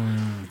Eiffel,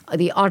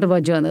 the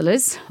Ottawa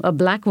journalist, a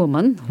Black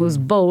woman who's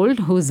bold,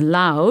 who's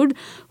loud,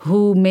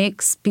 who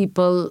makes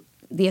people,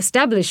 the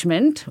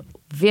establishment,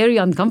 very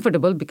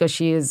uncomfortable because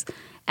she is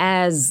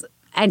as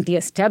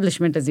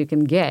anti-establishment as you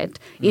can get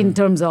in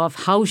terms of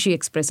how she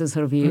expresses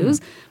her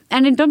views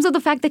and in terms of the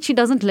fact that she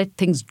doesn't let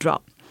things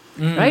drop.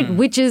 Right?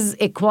 Which is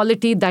a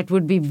quality that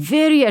would be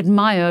very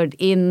admired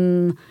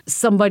in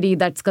somebody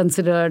that's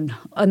considered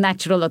a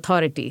natural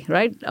authority,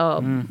 right?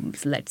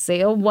 Let's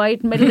say a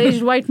white,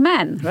 middle-aged white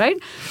man, right?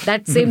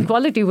 That same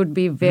quality would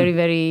be very,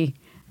 very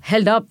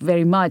held up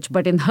very much.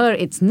 But in her,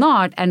 it's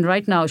not. And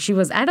right now, she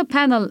was at a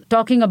panel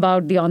talking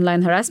about the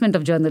online harassment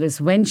of journalists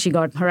when she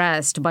got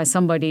harassed by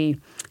somebody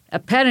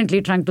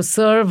apparently trying to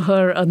serve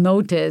her a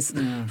notice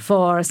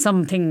for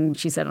something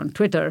she said on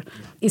Twitter.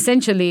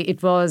 Essentially,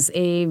 it was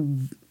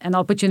an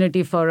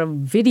opportunity for a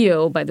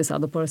video by this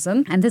other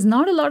person. And there's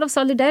not a lot of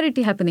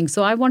solidarity happening.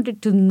 So I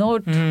wanted to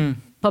note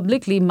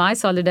publicly my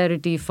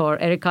solidarity for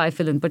Erica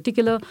Eiffel in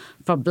particular,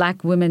 for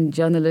Black women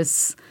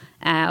journalists,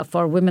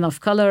 for women of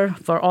color,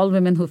 for all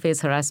women who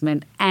face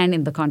harassment, and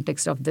in the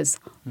context of this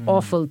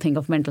awful thing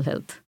of mental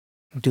health.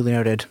 Duly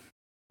noted.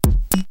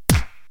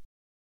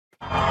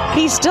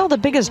 He's still the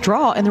biggest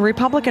draw in the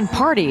Republican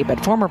Party,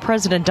 but former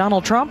President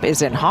Donald Trump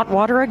is in hot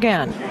water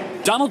again.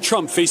 Donald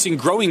Trump facing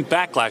growing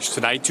backlash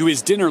tonight to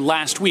his dinner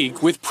last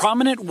week with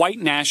prominent white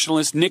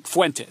nationalist Nick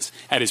Fuentes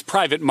at his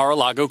private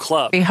Mar-a-Lago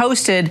club. He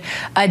hosted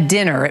a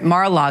dinner at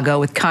Mar-a-Lago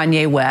with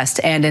Kanye West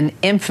and an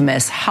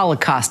infamous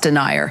Holocaust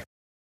denier.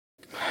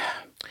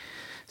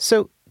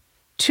 So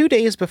 2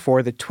 days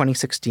before the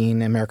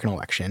 2016 American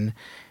election,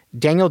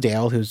 Daniel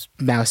Dale, who's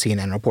now a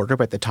CNN reporter,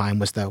 but at the time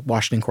was the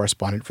Washington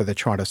correspondent for the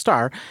Toronto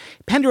Star,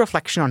 penned a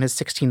reflection on his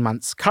 16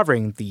 months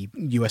covering the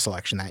U.S.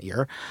 election that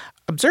year,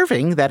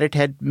 observing that it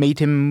had made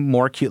him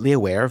more acutely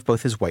aware of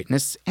both his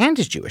whiteness and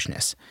his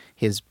Jewishness.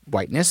 His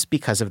whiteness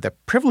because of the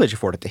privilege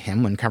afforded to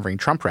him when covering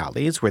Trump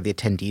rallies, where the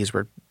attendees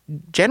were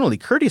generally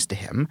courteous to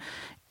him,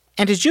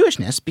 and his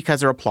Jewishness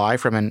because a reply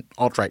from an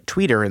alt-right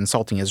tweeter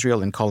insulting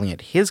Israel and calling it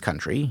his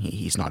country,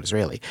 he's not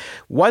Israeli,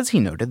 was, he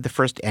noted, the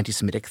first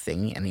anti-Semitic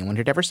thing anyone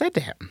had ever said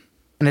to him.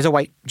 And as a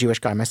white Jewish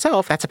guy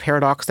myself, that's a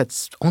paradox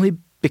that's only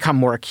become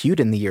more acute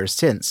in the years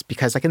since,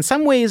 because in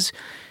some ways,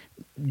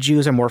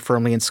 Jews are more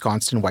firmly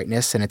ensconced in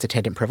whiteness and its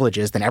attendant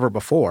privileges than ever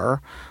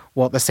before,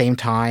 while at the same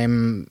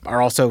time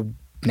are also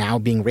now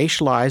being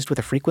racialized with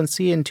a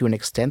frequency and to an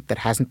extent that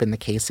hasn't been the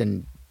case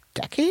in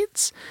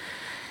decades.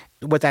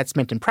 What that's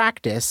meant in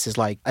practice is,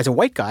 like, as a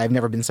white guy, I've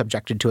never been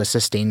subjected to a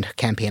sustained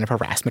campaign of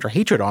harassment or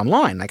hatred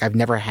online. Like, I've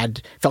never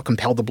felt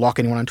compelled to block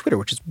anyone on Twitter,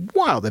 which is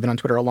wild. I've been on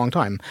Twitter a long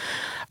time.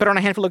 But on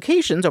a handful of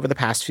occasions over the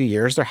past few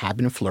years, there have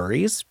been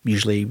flurries,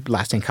 usually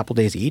lasting a couple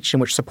days each, in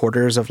which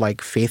supporters of,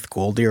 like, Faith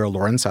Goldy or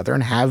Lauren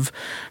Southern have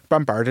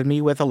bombarded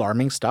me with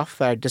alarming stuff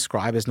that I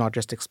describe as not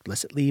just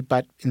explicitly,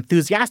 but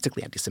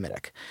enthusiastically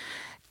anti-Semitic.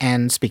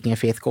 And speaking of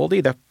Faith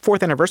Goldy, the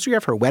 4th anniversary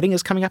of her wedding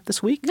is coming up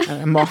this week.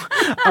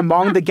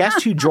 Among the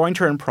guests who joined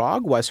her in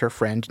Prague was her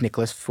friend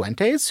Nicholas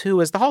Fuentes, who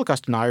is the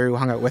Holocaust denier who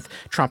hung out with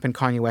Trump and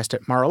Kanye West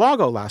at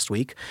Mar-a-Lago last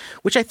week,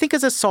 which I think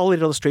is a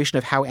solid illustration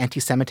of how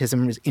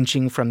anti-Semitism is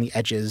inching from the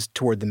edges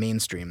toward the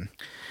mainstream.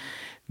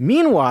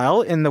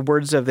 Meanwhile, in the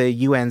words of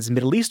the UN's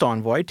Middle East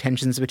envoy,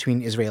 tensions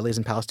between Israelis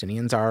and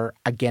Palestinians are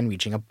again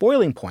reaching a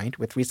boiling point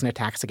with recent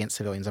attacks against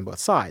civilians on both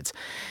sides.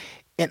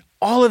 In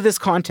all of this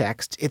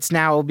context, it's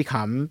now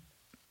become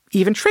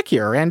even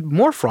trickier and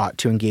more fraught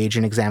to engage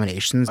in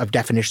examinations of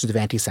definitions of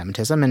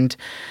anti-Semitism and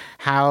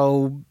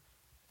how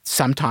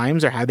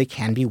sometimes or how they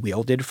can be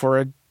wielded for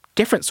a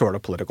different sort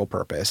of political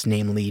purpose,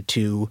 namely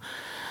to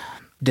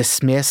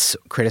dismiss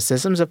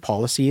criticisms of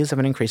policies of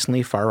an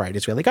increasingly far-right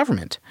Israeli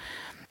government.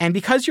 And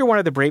because you're one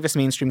of the bravest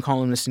mainstream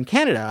columnists in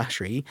Canada,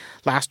 Shri,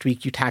 last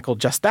week you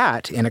tackled just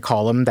that in a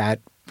column that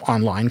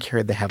online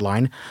carried the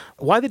headline,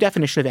 "Why the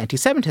Definition of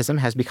Anti-Semitism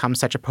Has Become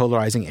Such a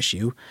Polarizing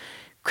Issue.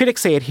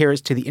 Critics say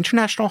adherence to the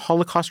International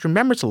Holocaust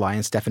Remembrance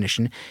Alliance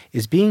definition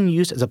is being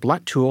used as a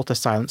blunt tool to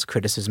silence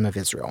criticism of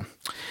Israel."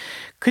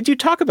 Could you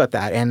talk about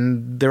that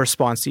and the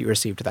response that you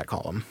received to that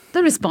column?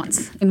 The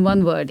response, in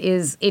one word,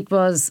 is it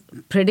was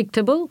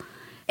predictable.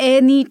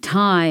 Any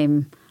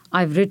time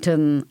I've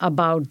written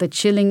about the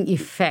chilling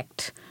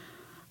effect,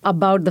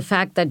 about the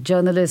fact that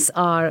journalists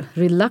are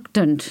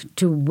reluctant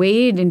to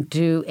wade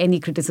into any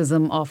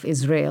criticism of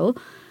Israel,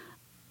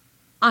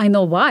 I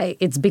know why.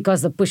 It's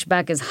because the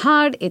pushback is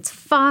hard, it's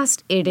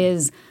fast, it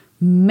is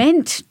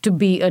meant to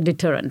be a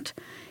deterrent.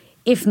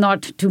 If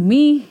not to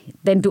me,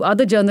 then to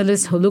other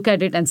journalists who look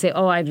at it and say,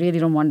 oh, I really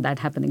don't want that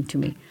happening to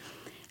me.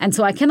 And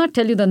so I cannot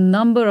tell you the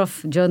number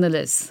of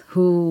journalists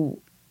who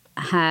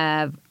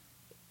have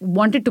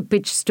wanted to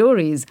pitch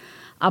stories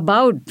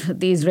about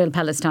the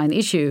Israel-Palestine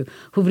issue,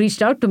 who've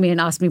reached out to me and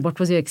asked me, what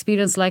was your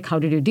experience like? How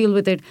did you deal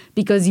with it?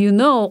 Because you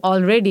know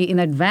already in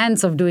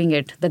advance of doing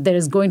it that there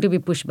is going to be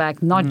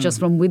pushback, not just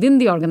from within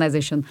the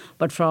organization,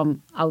 but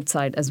from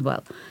outside as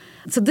well.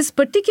 So this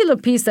particular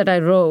piece that I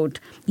wrote,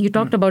 you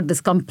talked about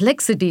these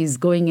complexities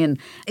going in.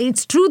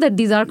 It's true that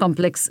these are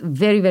complex,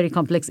 very, very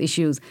complex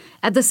issues.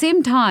 At the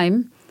same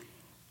time,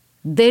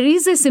 there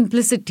is a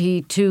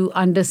simplicity to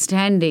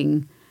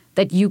understanding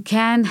that you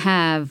can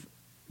have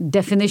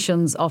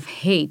definitions of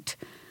hate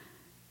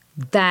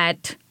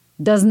that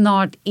does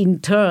not in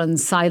turn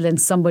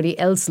silence somebody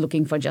else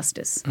looking for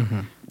justice.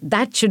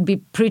 That should be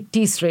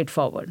pretty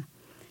straightforward.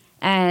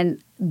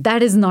 And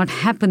that is not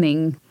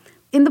happening.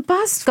 In the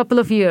past couple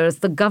of years,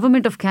 the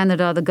government of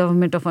Canada, the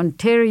government of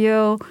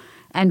Ontario,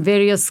 and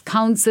various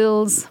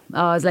councils,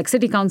 like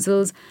city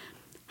councils,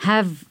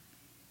 have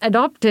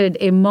adopted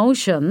a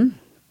motion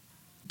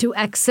to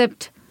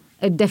accept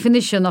a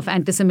definition of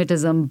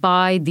anti-Semitism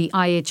by the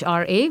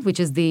IHRA,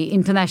 which is the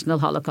International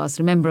Holocaust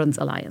Remembrance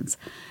Alliance,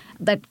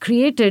 that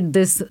created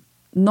this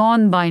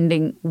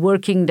non-binding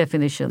working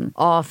definition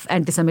of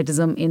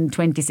anti-Semitism in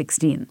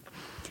 2016.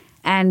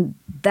 And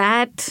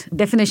that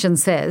definition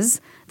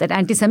says that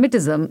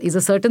anti-Semitism is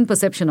a certain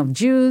perception of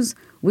Jews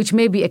which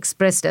may be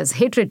expressed as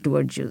hatred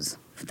toward Jews.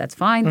 That's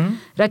fine.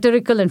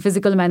 Rhetorical and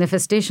physical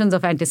manifestations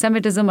of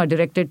anti-Semitism are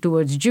directed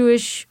towards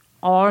Jewish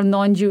or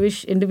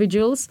non-Jewish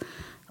individuals.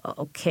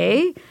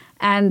 Okay.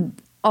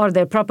 And or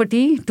their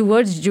property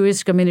towards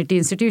Jewish community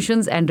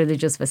institutions and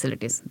religious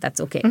facilities.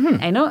 That's okay.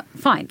 I know,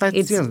 fine.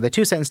 The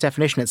two-sentence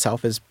definition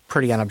itself is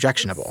pretty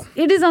unobjectionable.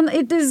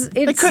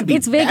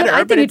 It's vaguer.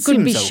 I think it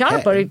could be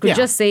sharper. It could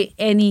just say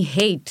any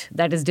hate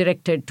that is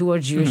directed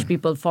towards Jewish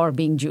people for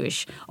being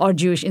Jewish or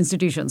Jewish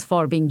institutions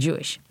for being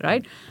Jewish,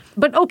 right?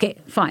 But okay,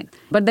 fine.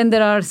 But then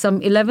there are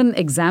some 11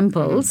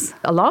 examples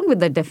along with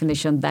that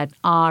definition that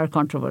are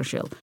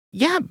controversial.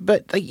 Yeah,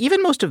 but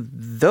even most of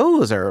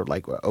those are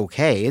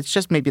okay. It's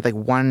just maybe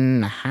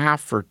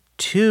 1.5 or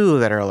 2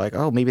 that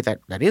are maybe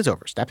that is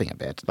overstepping a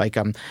bit.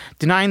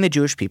 Denying the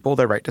Jewish people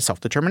their right to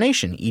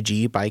self-determination,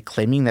 e.g. by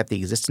claiming that the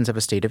existence of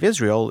a state of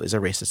Israel is a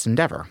racist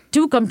endeavor.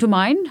 2 come to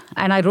mind,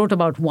 and I wrote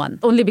about 1,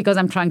 only because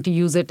I'm trying to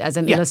use it as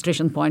an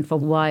illustration point for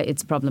why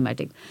it's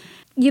problematic.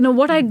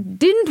 What I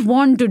didn't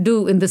want to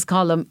do in this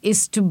column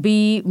is to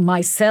be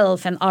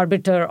myself an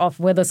arbiter of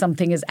whether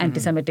something is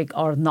anti-Semitic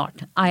or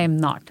not. I am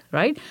not,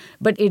 right?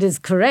 But it is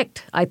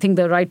correct. I think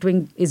the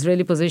right-wing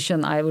Israeli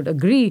position, I would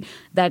agree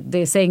that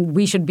they're saying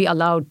we should be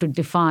allowed to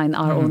define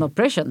our own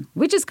oppression,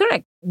 which is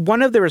correct.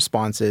 One of the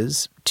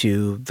responses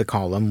to the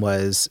column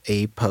was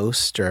a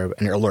post or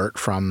an alert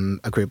from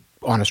a group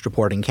Honest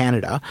Reporting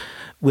Canada,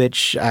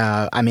 which,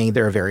 they're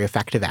a very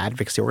effective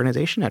advocacy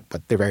organization,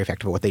 but they're very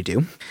effective at what they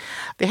do.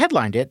 They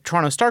headlined it,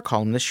 Toronto Star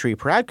columnist Shri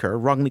Paradkar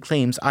wrongly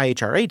claims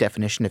IHRA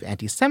definition of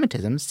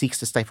anti-Semitism seeks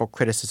to stifle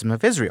criticism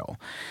of Israel.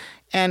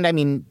 And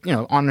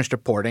Honest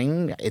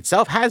Reporting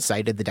itself has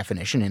cited the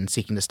definition in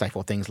seeking to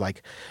stifle things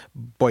like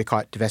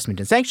boycott, divestment,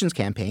 and sanctions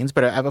campaigns,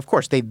 but of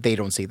course they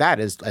don't see that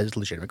as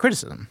legitimate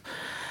criticism.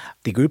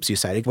 The groups you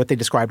cited, what they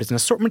described as an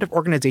assortment of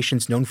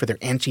organizations known for their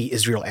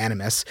anti-Israel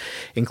animus,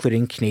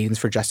 including Canadians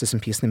for Justice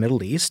and Peace in the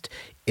Middle East,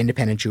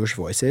 Independent Jewish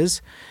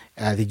Voices,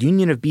 the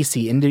Union of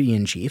BC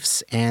Indian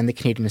Chiefs, and the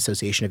Canadian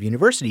Association of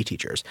University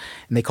Teachers.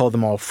 And they call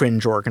them all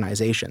fringe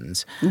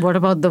organizations. What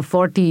about the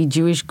 40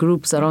 Jewish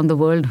groups around the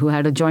world who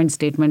had a joint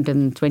statement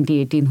in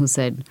 2018 who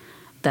said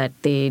that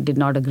they did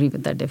not agree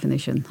with that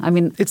definition?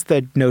 It's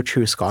the no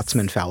true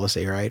Scotsman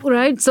fallacy, right?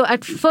 Right. So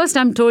at first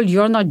I'm told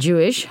you're not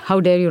Jewish. How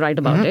dare you write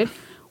about it?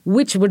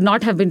 Which would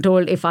not have been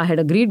told if I had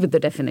agreed with the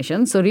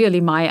definition. So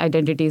really my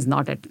identity is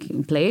not at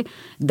play.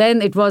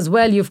 Then it was,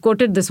 well, you've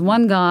quoted this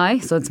one guy.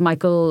 So it's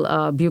Michael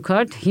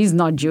Buchert. He's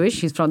not Jewish.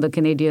 He's from the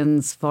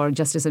Canadians for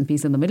Justice and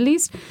Peace in the Middle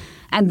East.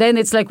 And then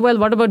it's like, well,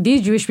 what about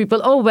these Jewish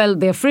people? Oh, well,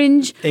 they're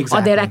fringe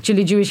or they're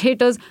actually Jewish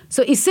haters.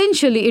 So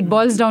essentially it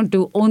boils down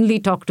to only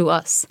talk to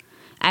us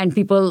and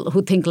people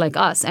who think like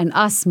us, and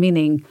us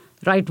meaning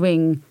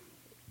right-wing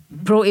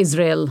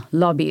pro-Israel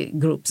lobby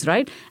groups,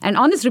 right? And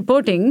Honest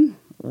Reporting,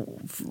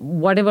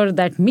 whatever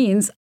that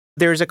means.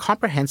 There's a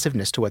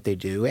comprehensiveness to what they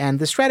do, and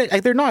the strategy,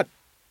 they're not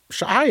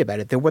shy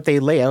about it. What they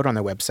lay out on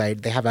their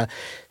website, they have a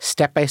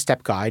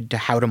step-by-step guide to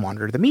how to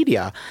monitor the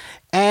media.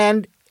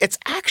 And it's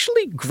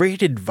actually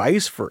great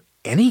advice for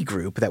any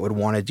group that would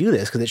want to do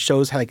this, because it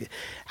shows how,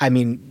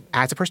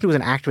 as a person who was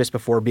an activist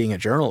before being a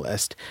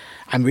journalist,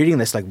 I'm reading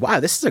this wow,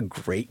 this is a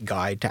great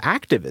guide to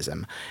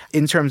activism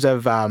in terms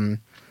of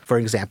for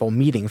example,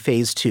 meeting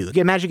phase 2.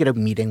 Imagine you get a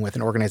meeting with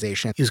an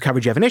organization whose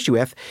coverage you have an issue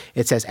with.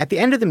 It says, at the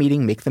end of the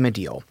meeting, make them a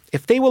deal.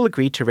 If they will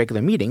agree to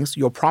regular meetings,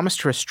 you'll promise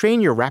to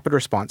restrain your rapid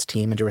response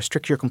team and to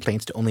restrict your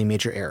complaints to only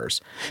major errors.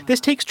 This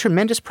takes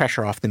tremendous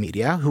pressure off the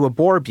media, who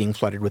abhor being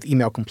flooded with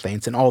email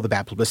complaints and all the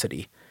bad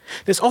publicity.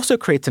 This also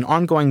creates an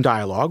ongoing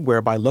dialogue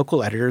whereby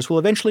local editors will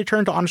eventually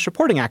turn to Honest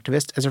Reporting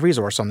activists as a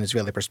resource on the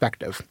Israeli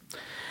perspective.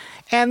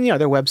 And,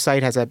 their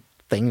website has a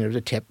thing. There's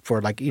a tip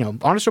for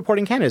Honest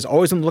Reporting Canada is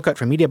always on the lookout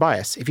for media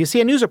bias. If you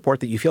see a news report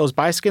that you feel is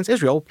biased against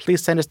Israel,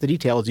 please send us the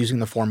details using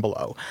the form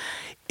below.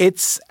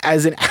 It's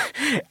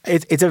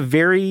a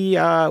very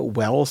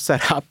well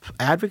set up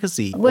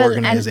advocacy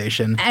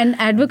organization. And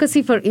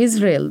advocacy for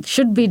Israel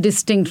should be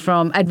distinct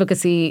from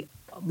advocacy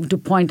to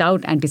point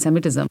out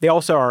anti-Semitism. They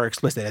also are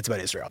explicit. It's about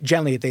Israel.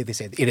 Generally, they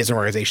say it is an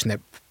organization that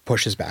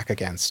pushes back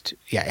against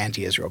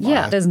anti-Israel bias.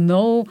 Yeah, there's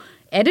no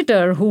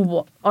editor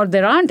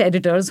there aren't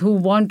editors who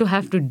want to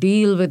have to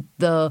deal with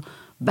the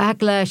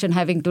backlash and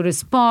having to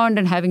respond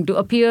and having to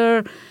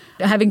appear,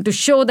 having to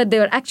show that they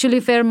are actually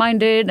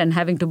fair-minded and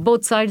having to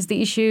both sides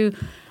the issue.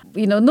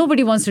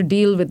 Nobody wants to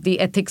deal with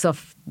the ethics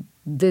of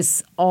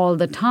this all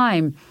the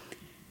time.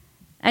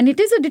 And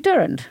it is a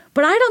deterrent.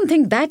 But I don't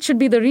think that should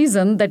be the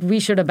reason that we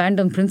should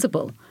abandon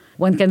principle.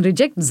 One can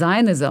reject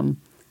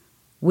Zionism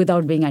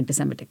without being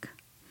anti-Semitic.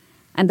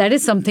 And that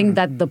is something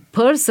that the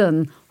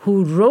person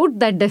who wrote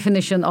that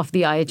definition of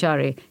the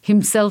IHRA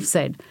himself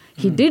said.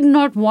 He did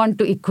not want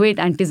to equate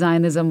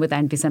anti-Zionism with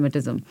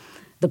anti-Semitism.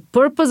 The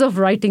purpose of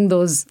writing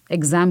those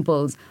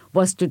examples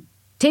was to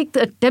take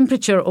the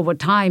temperature over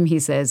time, he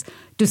says,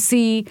 to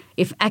see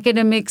if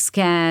academics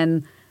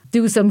can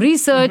do some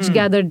research,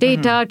 gather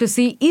data to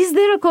see, is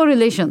there a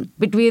correlation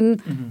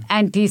between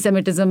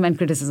anti-Semitism and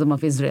criticism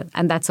of Israel?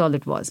 And that's all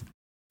it was.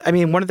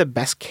 One of the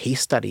best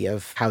case study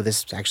of how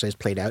this actually has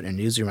played out in a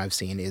newsroom I've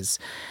seen is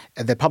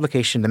the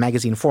publication, the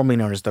magazine formerly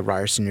known as the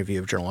Ryerson Review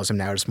of Journalism,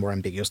 now it's more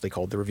ambiguously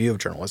called the Review of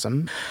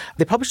Journalism.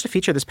 They published a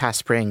feature this past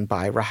spring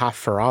by Rahaf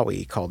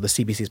Farawi called The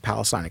CBC's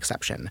Palestine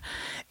Exception.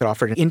 It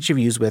offered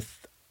interviews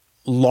with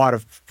a lot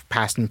of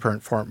past and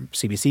current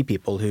CBC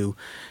people who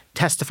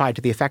testified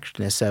to the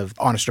effectiveness of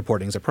Honest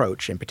Reporting's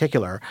approach in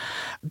particular.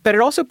 But it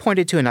also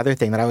pointed to another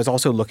thing that I was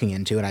also looking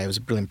into, and I was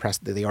really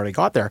impressed that they already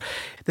got there.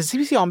 The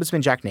CBC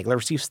Ombudsman, Jack Nagler,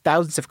 receives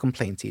thousands of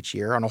complaints each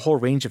year on a whole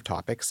range of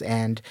topics,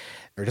 and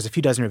there's a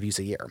few dozen reviews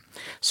a year.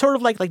 Sort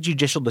of like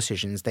judicial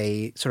decisions,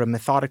 they sort of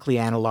methodically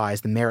analyze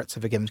the merits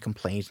of a given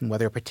complaint and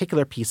whether a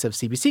particular piece of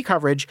CBC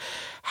coverage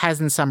has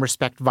in some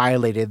respect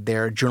violated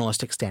their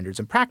journalistic standards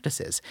and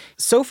practices.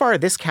 So far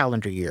this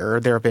calendar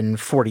year, there have been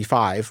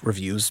 45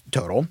 reviews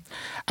total,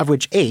 of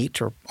which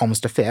 8, or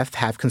almost a fifth,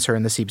 have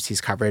concerned the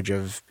CBC's coverage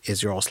of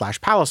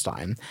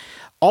Israel/Palestine.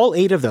 All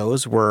 8 of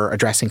those were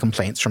addressing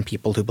complaints from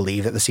people who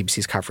believe that the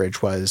CBC's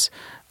coverage was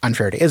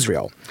unfair to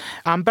Israel.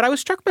 But I was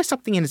struck by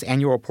something in his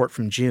annual report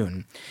from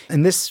June.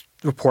 And this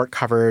report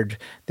covered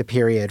the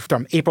period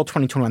from April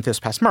 2021 to this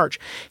past March.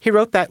 He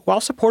wrote that while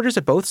supporters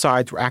of both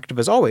sides were active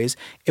as always,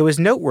 it was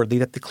noteworthy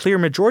that the clear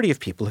majority of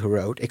people who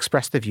wrote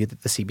expressed the view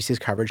that the CBC's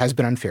coverage has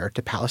been unfair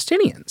to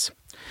Palestinians.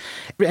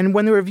 And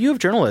when the Review of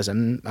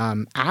Journalism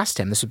asked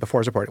him, this was before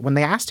his report, when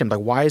they asked him,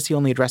 why is he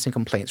only addressing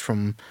complaints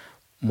from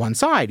one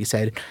side. He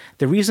said,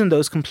 the reason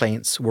those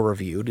complaints were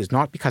reviewed is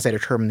not because I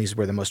determined these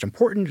were the most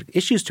important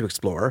issues to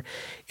explore.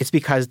 It's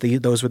because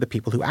those were the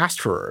people who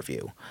asked for a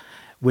review,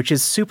 which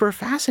is super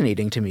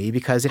fascinating to me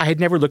because I had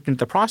never looked into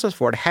the process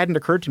for it. It hadn't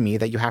occurred to me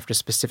that you have to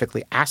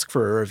specifically ask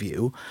for a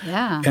review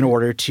in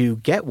order to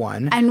get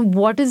one. And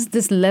what is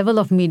this level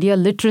of media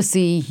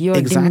literacy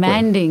you're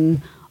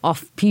demanding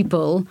of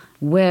people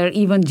where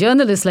even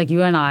journalists like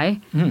you and I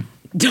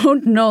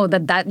don't know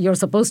that you're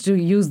supposed to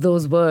use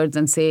those words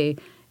and say,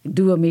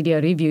 do a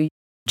media review.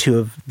 2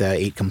 of the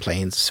 8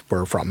 complaints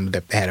were from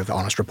the head of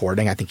Honest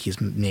Reporting. I think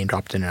he's name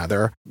dropped in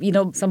another.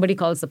 Somebody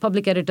calls the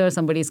public editor,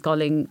 somebody's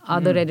calling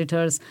other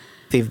editors.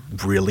 They've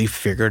really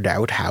figured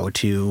out how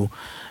to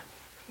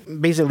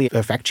basically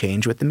affect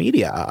change with the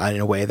media in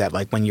a way that,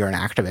 like, when you're an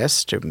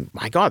activist,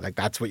 my God, like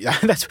that's what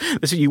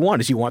you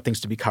want, is you want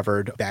things to be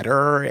covered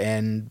better,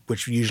 and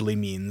which usually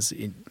means,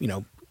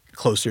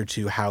 closer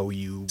to how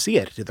you see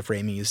it, to the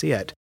framing you see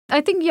it. I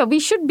think, we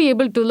should be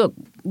able to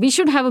we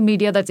should have a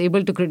media that's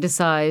able to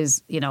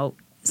criticize,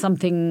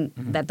 something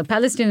that the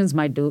Palestinians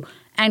might do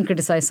and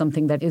criticize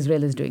something that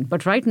Israel is doing.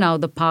 But right now,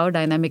 the power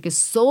dynamic is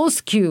so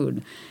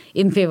skewed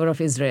in favor of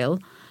Israel.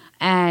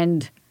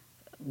 And,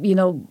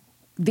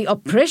 the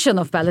oppression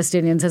of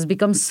Palestinians has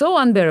become so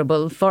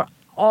unbearable for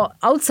all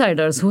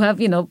outsiders who have,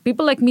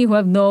 people like me who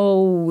have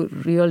no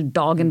real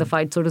dog in the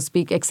fight, so to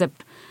speak,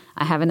 except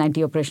I have an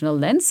anti-oppressional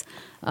lens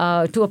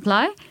to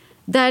apply.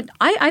 That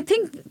I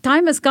think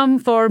time has come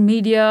for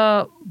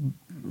media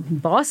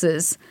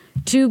bosses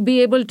to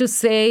be able to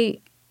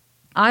say,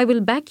 I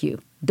will back you.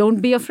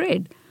 Don't be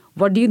afraid.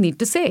 What do you need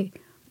to say?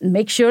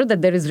 Make sure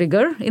that there is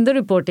rigor in the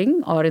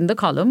reporting or in the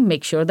column.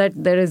 Make sure that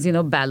there is,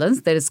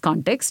 balance, there is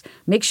context.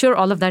 Make sure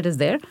all of that is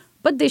there.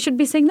 But they should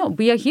be saying, no,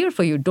 we are here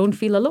for you. Don't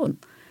feel alone.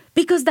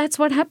 Because that's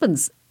what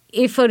happens.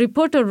 If a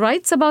reporter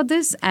writes about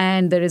this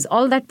and there is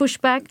all that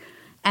pushback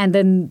and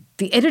then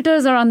the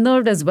editors are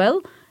unnerved as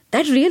well,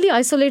 that really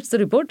isolates the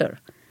reporter.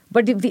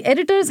 But if the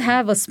editors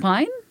have a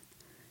spine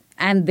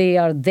and they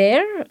are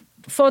there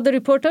for the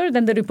reporter,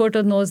 then the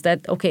reporter knows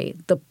that, okay,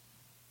 the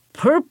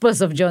purpose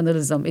of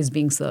journalism is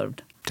being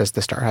served. Does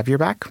the Star have your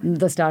back?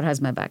 The Star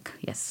has my back,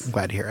 yes. I'm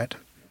glad to hear it.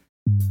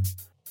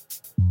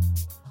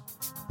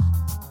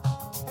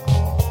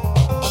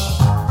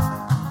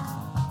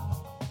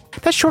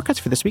 That's Shortcuts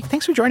for this week.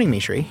 Thanks for joining me,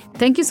 Shri.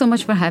 Thank you so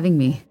much for having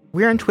me.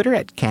 We're on Twitter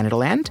at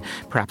CanadaLand.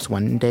 Perhaps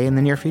one day in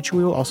the near future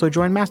we will also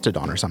join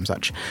Mastodon or some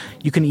such.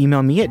 You can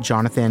email me at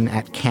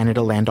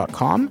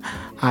jonathan@canadaland.com.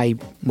 I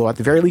will at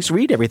the very least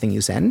read everything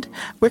you send.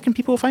 Where can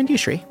people find you,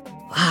 Shri?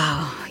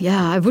 Wow.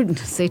 Yeah, I wouldn't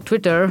say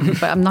Twitter,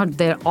 but I'm not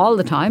there all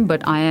the time,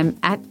 but I am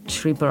at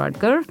Shri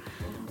Paradkar.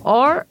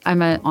 Or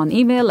I'm on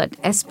email at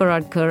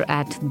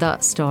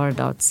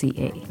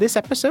sparadkar@thestar.ca. This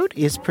episode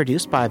is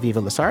produced by Viva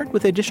Lessard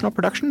with additional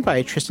production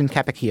by Tristan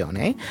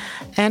Capacchione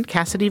and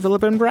Cassidy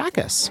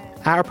Villaburn-Baracus.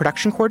 Our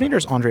production coordinator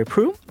is Andre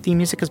Proulx. The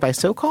music is by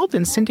So Called,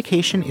 and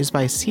syndication is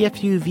by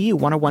CFUV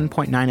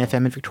 101.9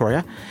 FM in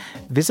Victoria.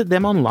 Visit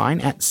them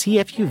online at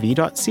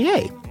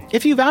cfuv.ca.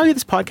 If you value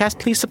this podcast,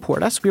 please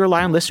support us. We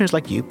rely on listeners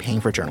like you paying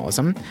for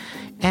journalism.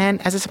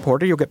 And as a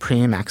supporter, you'll get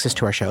premium access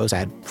to our shows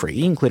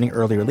ad-free, including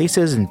early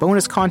releases and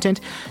bonus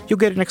content. You'll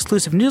get an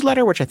exclusive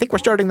newsletter, which I think we're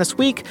starting this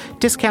week,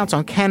 discounts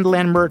on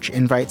CanadaLand merch,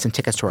 invites and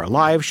tickets to our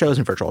live shows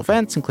and virtual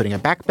events, including a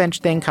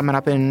backbench thing coming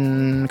up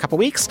in a couple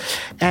weeks.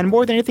 And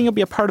more than anything, you'll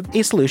be a part of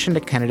a solution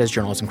to Canada's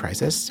journalism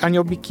crisis, and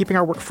you'll be keeping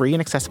our work free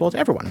and accessible to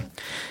everyone.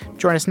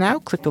 Join us now.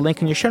 Click the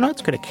link in your show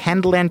notes. Go to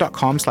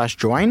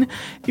CanadaLand.com/join.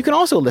 You can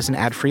also listen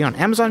ad-free on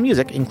Amazon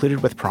Music,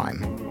 included with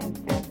Prime.